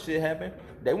R. Kelly shit happened,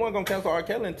 they weren't gonna cancel R.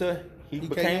 Kelly until he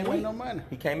became weak. No money.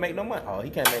 He can't make no money. Oh,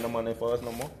 he can't make no money for us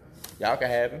no more. Y'all can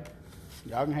have him.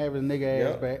 Y'all can have his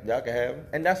nigga ass back. Y'all can have him.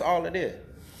 And that's all it is.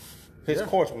 His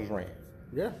course was ran.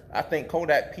 Yeah. I think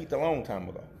Kodak peaked a long time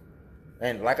ago.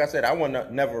 And like I said, I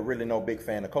wasn't never really no big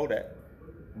fan of Kodak.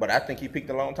 But I think he peaked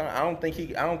a long time. I don't think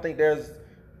he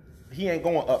ain't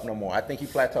going up no more. I think he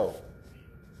plateaued.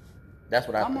 That's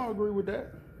what I think. I'm gonna agree with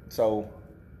that. So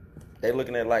they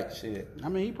looking at it like shit. I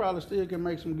mean, he probably still can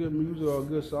make some good music or a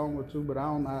good song or two, but I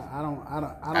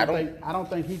don't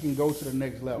think he can go to the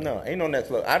next level. No, ain't no next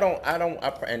level.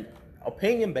 And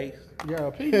opinion based. Yeah,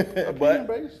 opinion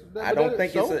based. I don't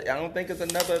think it's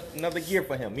another gear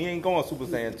for him. He ain't going Super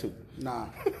Saiyan 2. Nah,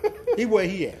 he where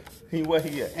he at. He where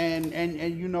he at.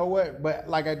 And you know what? But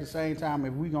like at the same time,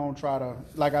 if we gonna try to,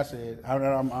 like I said,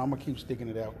 I'm gonna keep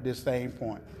sticking to this same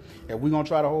point. If we gonna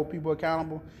try to hold people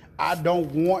accountable, I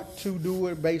don't want to do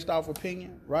it based off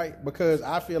opinion, right? Because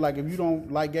I feel like if you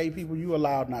don't like gay people, you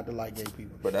allowed not to like gay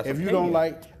people. But that's if opinion. You don't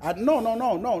like, no.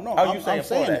 Oh, you saying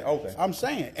for that? Okay. I'm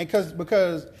saying, and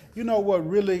because you know what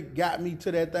really got me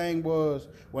to that thing was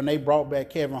when they brought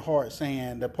back Kevin Hart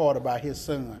saying the part about his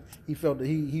son. He felt that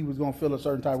he was gonna feel a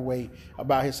certain type of way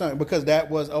about his son because that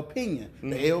was opinion. Mm-hmm.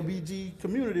 The LBG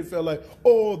community felt like,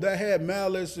 oh, that had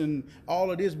malice and all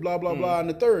of this, blah blah blah, and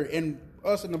the third and.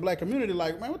 Us in the black community,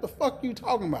 like, man, what the fuck you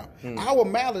talking about? Our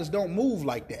malice don't move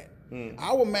like that.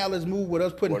 Our malice move with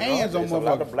us putting hands on motherfuckers. A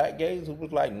lot of black gays who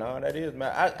was like, nah, that is,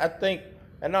 man. I think,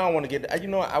 and I don't want to get, you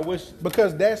know, I wish.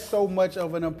 Because that's so much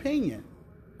of an opinion.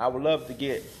 I would love to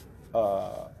get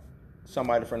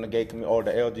somebody from the gay community or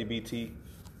the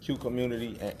LGBTQ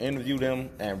community and interview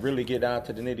them and really get down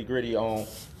to the nitty gritty on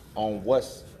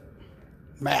what's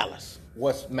malice.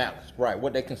 What's malice, right?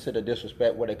 What they consider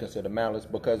disrespect, what they consider malice.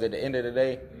 Because at the end of the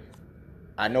day,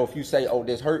 I know if you say, "Oh,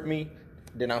 this hurt me,"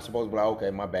 then I'm supposed to be like, "Okay,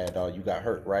 my bad, dog. You got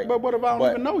hurt, right?" But what if I don't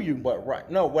even know you? But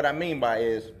right, no. What I mean by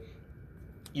is,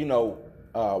 you know,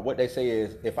 what they say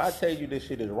is, if I tell you this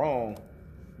shit is wrong,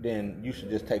 then you should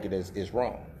just take it as it's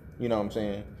wrong. You know what I'm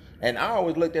saying? And I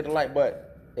always looked at it like,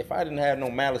 but if I didn't have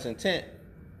no malice intent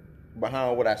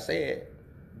behind what I said,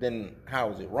 then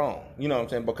how is it wrong? You know what I'm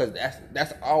saying? Because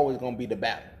that's always going to be the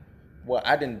battle. Well,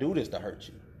 I didn't do this to hurt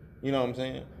you. You know what I'm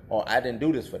saying? Or I didn't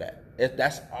do this for that.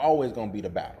 That's always going to be the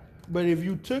battle. But if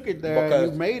you took it there,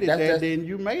 because you made it there, then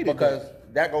you made it because there.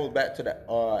 That goes back to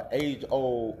the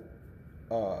age-old...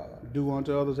 do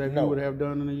unto others as you would have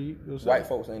done to yourself. White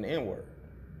folks ain't the N-word,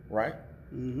 right?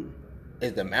 Mm-hmm.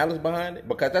 Is the malice behind it?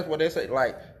 Because that's what they say.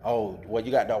 Like, oh, well, you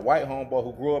got that white homeboy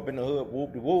who grew up in the hood,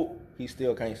 whoop-de-whoop. He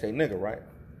still can't say nigga, right?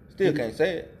 Still can't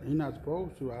say it. He's not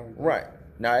supposed to, I don't think. Right.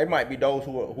 Now, it might be those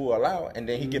who allow it, and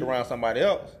then he get around somebody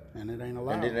else. And it ain't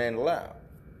allowed. And it ain't allowed.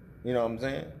 You know what I'm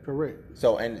saying? Correct.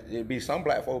 So, and it'd be some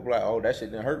black folks be like, oh, that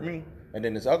shit didn't hurt me. And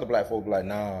then this other black folks be like,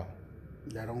 nah.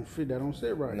 That don't fit, that don't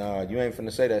sit right. Nah, you ain't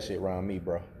finna say that shit around me,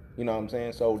 bro. You know what I'm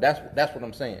saying? So, that's what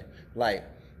I'm saying. Like,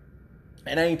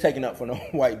 and I ain't taking up for no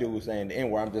white dude saying the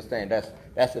N-word. I'm just saying that's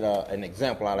an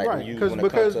example I like to use when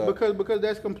it comes to... Because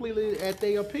that's completely at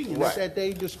their opinion. Right. That's at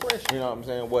their discretion. You know what I'm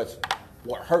saying?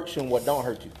 What hurts you and what don't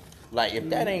hurt you. Like, if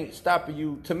that ain't stopping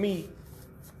you, to me,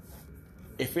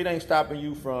 if it ain't stopping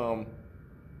you from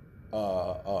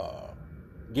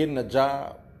getting a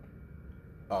job,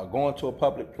 going to a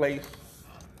public place,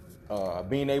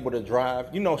 being able to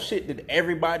drive, you know, shit that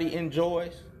everybody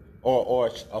enjoys, or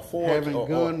affords, having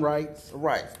gun rights,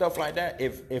 right? Stuff like that.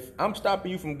 If I'm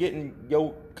stopping you from getting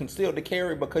your concealed to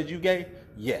carry because you gay,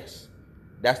 yes,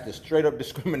 that's the straight up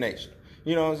discrimination.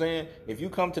 You know what I'm saying? If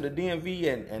you come to the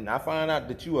DMV and I find out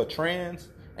that you are trans,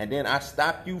 and then I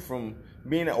stop you from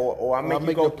being, or I make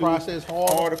you go the process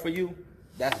harder for you,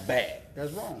 that's bad.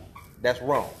 That's wrong. That's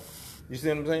wrong. You see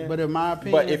what I'm saying? But in my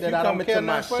opinion, if that you I come don't care into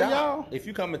my for shop, y'all. if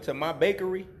you come into my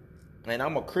bakery, and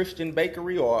I'm a Christian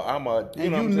bakery, or I'm a you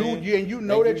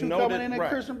know that you coming in a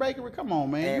Christian bakery. Come on,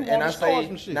 man. You want to start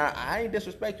some shit. Now I ain't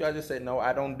disrespect you. I just said no.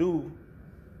 I don't do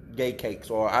gay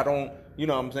cakes, or I don't. You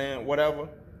know what I'm saying? Whatever.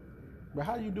 But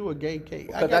how you do a gay cake?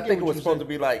 Because I think it was supposed to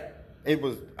be like it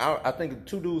was. I think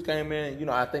 2 dudes came in. You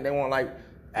know, I think they want like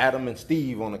Adam and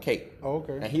Steve on the cake. Oh,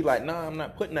 okay. And he like, nah, I'm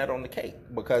not putting that on the cake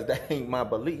because that ain't my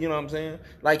belief. You know what I'm saying?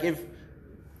 Like if.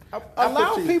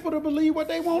 Allow people to believe what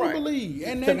they want to believe,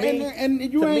 and to me,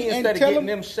 instead of getting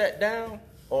them shut down,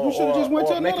 you should have just went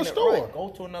to another store. Right, go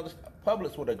to another.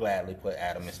 Publix would have gladly put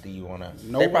Adam and Steve on there.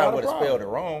 They probably would have spelled it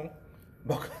wrong,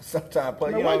 because sometimes.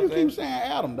 Why you keep saying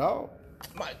Adam, dog?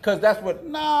 Because that's what.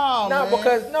 No, man.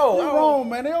 Because you're wrong,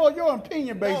 man. Your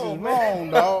opinion base is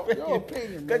wrong, dog. Your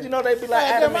opinion. Because you know they be like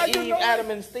Adam and Eve, Adam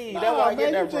and Steve. That's why I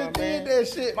get that from, man. You just did that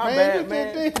shit, my man. Bad, you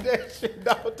man. just did that shit,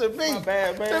 dog. To me, my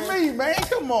bad, man. To me, man.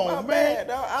 Come on, man.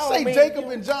 Say Jacob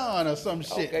and John or some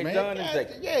shit, man. John and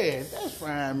Jacob. Yeah, that's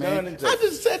fine, man. John and Jacob. I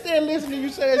just sat there and listened to you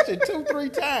say that shit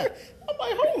 2-3 times. I'm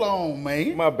like, hold on,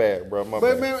 man. My bad, bro. My bad.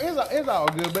 But man, it's all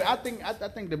good. But I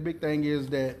think the big thing is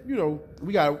that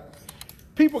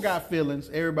people got feelings.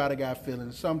 Everybody got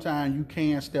feelings. Sometimes you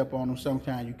can step on them.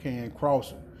 Sometimes you can cross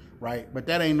them, right? But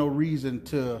that ain't no reason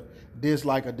to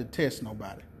dislike or detest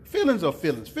nobody. Feelings are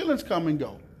feelings. Feelings come and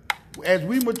go. As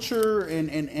we mature and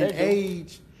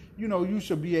age, you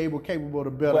should be capable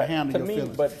to better handle your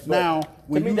feelings. But now,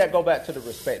 to me, that go back to the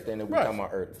respect thing that we talking about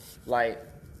earlier. Like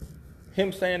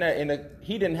him saying that,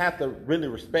 he didn't have to really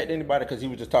respect anybody because he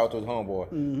was just talking to his homeboy.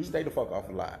 Mm-hmm. Stay the fuck off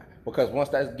alive. Because once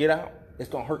that get out, it's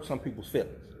going to hurt some people's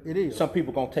feelings. It is. Some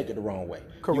people going to take it the wrong way.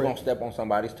 Correct. You're going to step on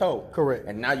somebody's toe. Correct.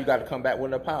 And now you got to come back with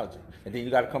an apology. And then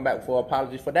you got to come back for an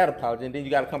apology for that apology. And then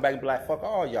you got to come back and be like, fuck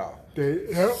all y'all.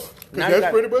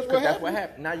 That's pretty much what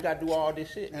happened. Now you got to do all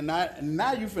this shit. And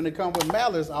now you finna come with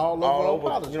malice all over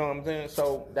apology. You know what I'm saying?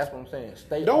 So that's what I'm saying.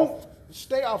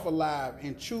 Stay off alive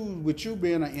and choose with you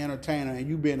being an entertainer and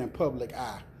you being in public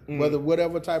eye.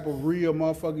 Whatever type of real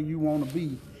motherfucker you want to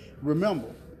be. Remember,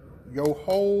 your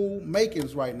whole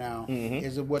makings right now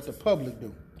is of what the public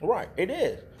do. Right, it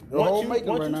is. Once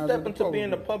you step into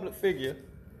being a public figure,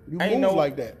 you move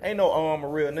like that. Ain't no a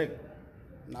real nigga.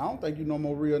 No, I don't think you no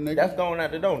more real nigga. That's going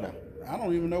out the door now. I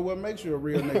don't even know what makes you a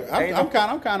real nigga.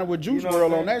 I'm kind of with Juice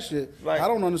WRLD on that shit. Like, I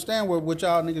don't understand what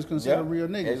y'all niggas consider real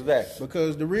niggas. Exactly.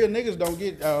 Because the real niggas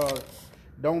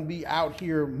don't be out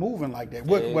here moving like that.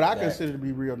 What I consider to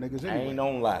be real niggas anyway. I ain't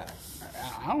on lie.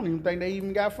 I don't even think they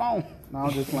even got phone. No,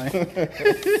 I'm just playing.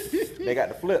 They got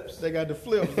the flips. They got the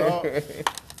flips, dog.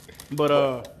 But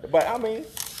I mean,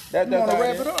 you want to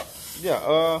wrap it up?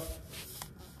 Yeah.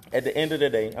 At the end of the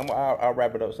day, I'll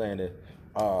wrap it up saying this.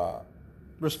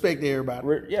 Respect everybody.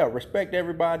 Respect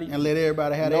everybody. And let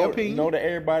everybody have their opinion. Know that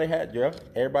everybody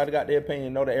everybody got their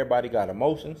opinion. Know that everybody got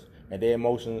emotions. And their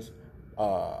emotions,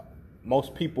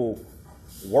 most people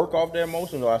work off their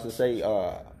emotions, or I should say,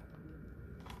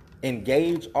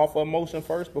 engage off of emotion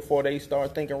first before they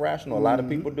start thinking rational. A lot of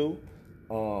people do.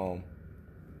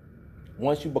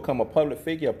 Once you become a public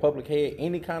figure, a public head,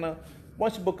 any kind of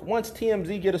once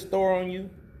TMZ get a store on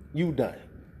you, you done.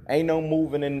 Ain't no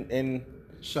moving in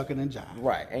shucking and jiving.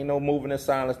 Right. Ain't no moving in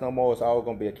silence no more. It's always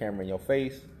gonna be a camera in your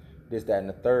face. This, that, and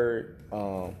the third.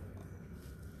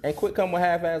 And quit coming with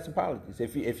half-ass apologies.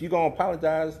 If you gonna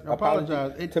apologize.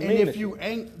 To me, if you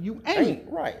ain't, you ain't.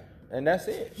 Right. And that's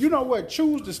it. You know what?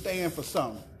 Choose to stand for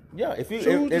something. Yeah. If you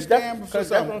choose to stand for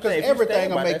something, because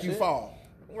everything will make you fall.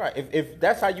 Right. If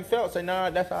that's how you felt, say, nah,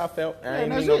 that's how I felt. I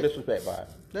ain't need no disrespect by it.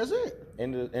 That's it.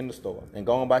 In the store. And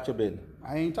go on about your business.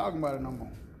 I ain't talking about it no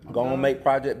more. Go on make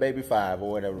Project Baby 5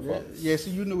 or whatever the fuck. Yeah,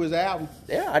 see, you knew his album.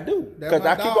 Yeah, I do. Because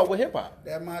I keep up with hip-hop.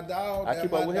 That's my dog. I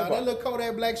keep up with hip-hop. That little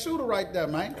Kodak Black shooter right there,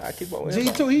 man. I keep up with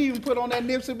hip-hop. G2, he even put on that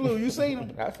Nipsey Blue. You seen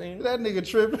him? I seen him. That nigga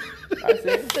tripping. I seen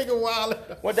him. Nigga wild.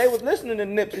 Well, they was listening to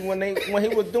Nipsey when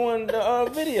he was doing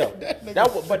the video.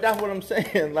 But that's what I'm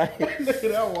saying. Like,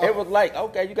 it was like,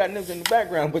 okay, you got Nipsey in the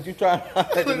background, but you trying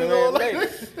to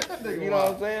you know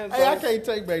what I'm saying? Hey, I can't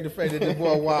take back the fact that the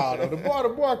boy wild. The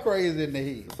boy crazy in the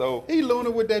head. So he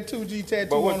looned with that 2G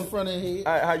tattoo on the front of his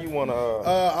head. How you want to?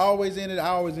 I always end it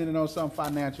on something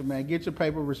financial, man. Get your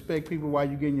paper, respect people while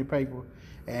you're getting your paper,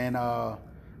 and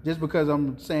just because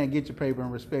I'm saying get your paper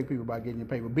and respect people by getting your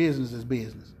paper, business is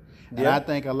business. And I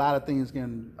think a lot of things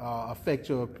can affect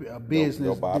your business,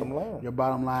 your bottom line. Your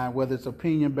bottom line, whether it's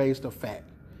opinion based or fact.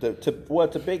 To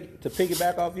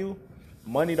piggyback off you,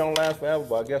 money don't last forever,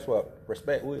 but guess what?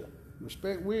 Respect will.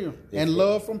 Respect will, and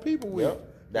love from people will. Yep.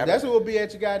 That's what will be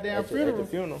at your goddamn funeral. At the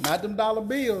funeral. Not them dollar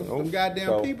bills. Nope. Them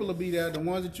goddamn people will be there. The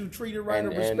ones that you treated right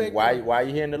and respect. While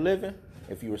you're here in the living,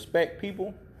 if you respect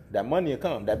people, that money will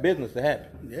come. That business will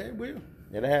happen. Yeah, it will.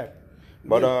 It'll happen.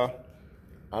 But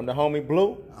I'm the homie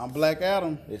Blue. I'm Black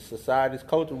Adam. It's Society's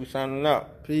Culture. We signing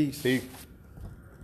out. Peace. Peace.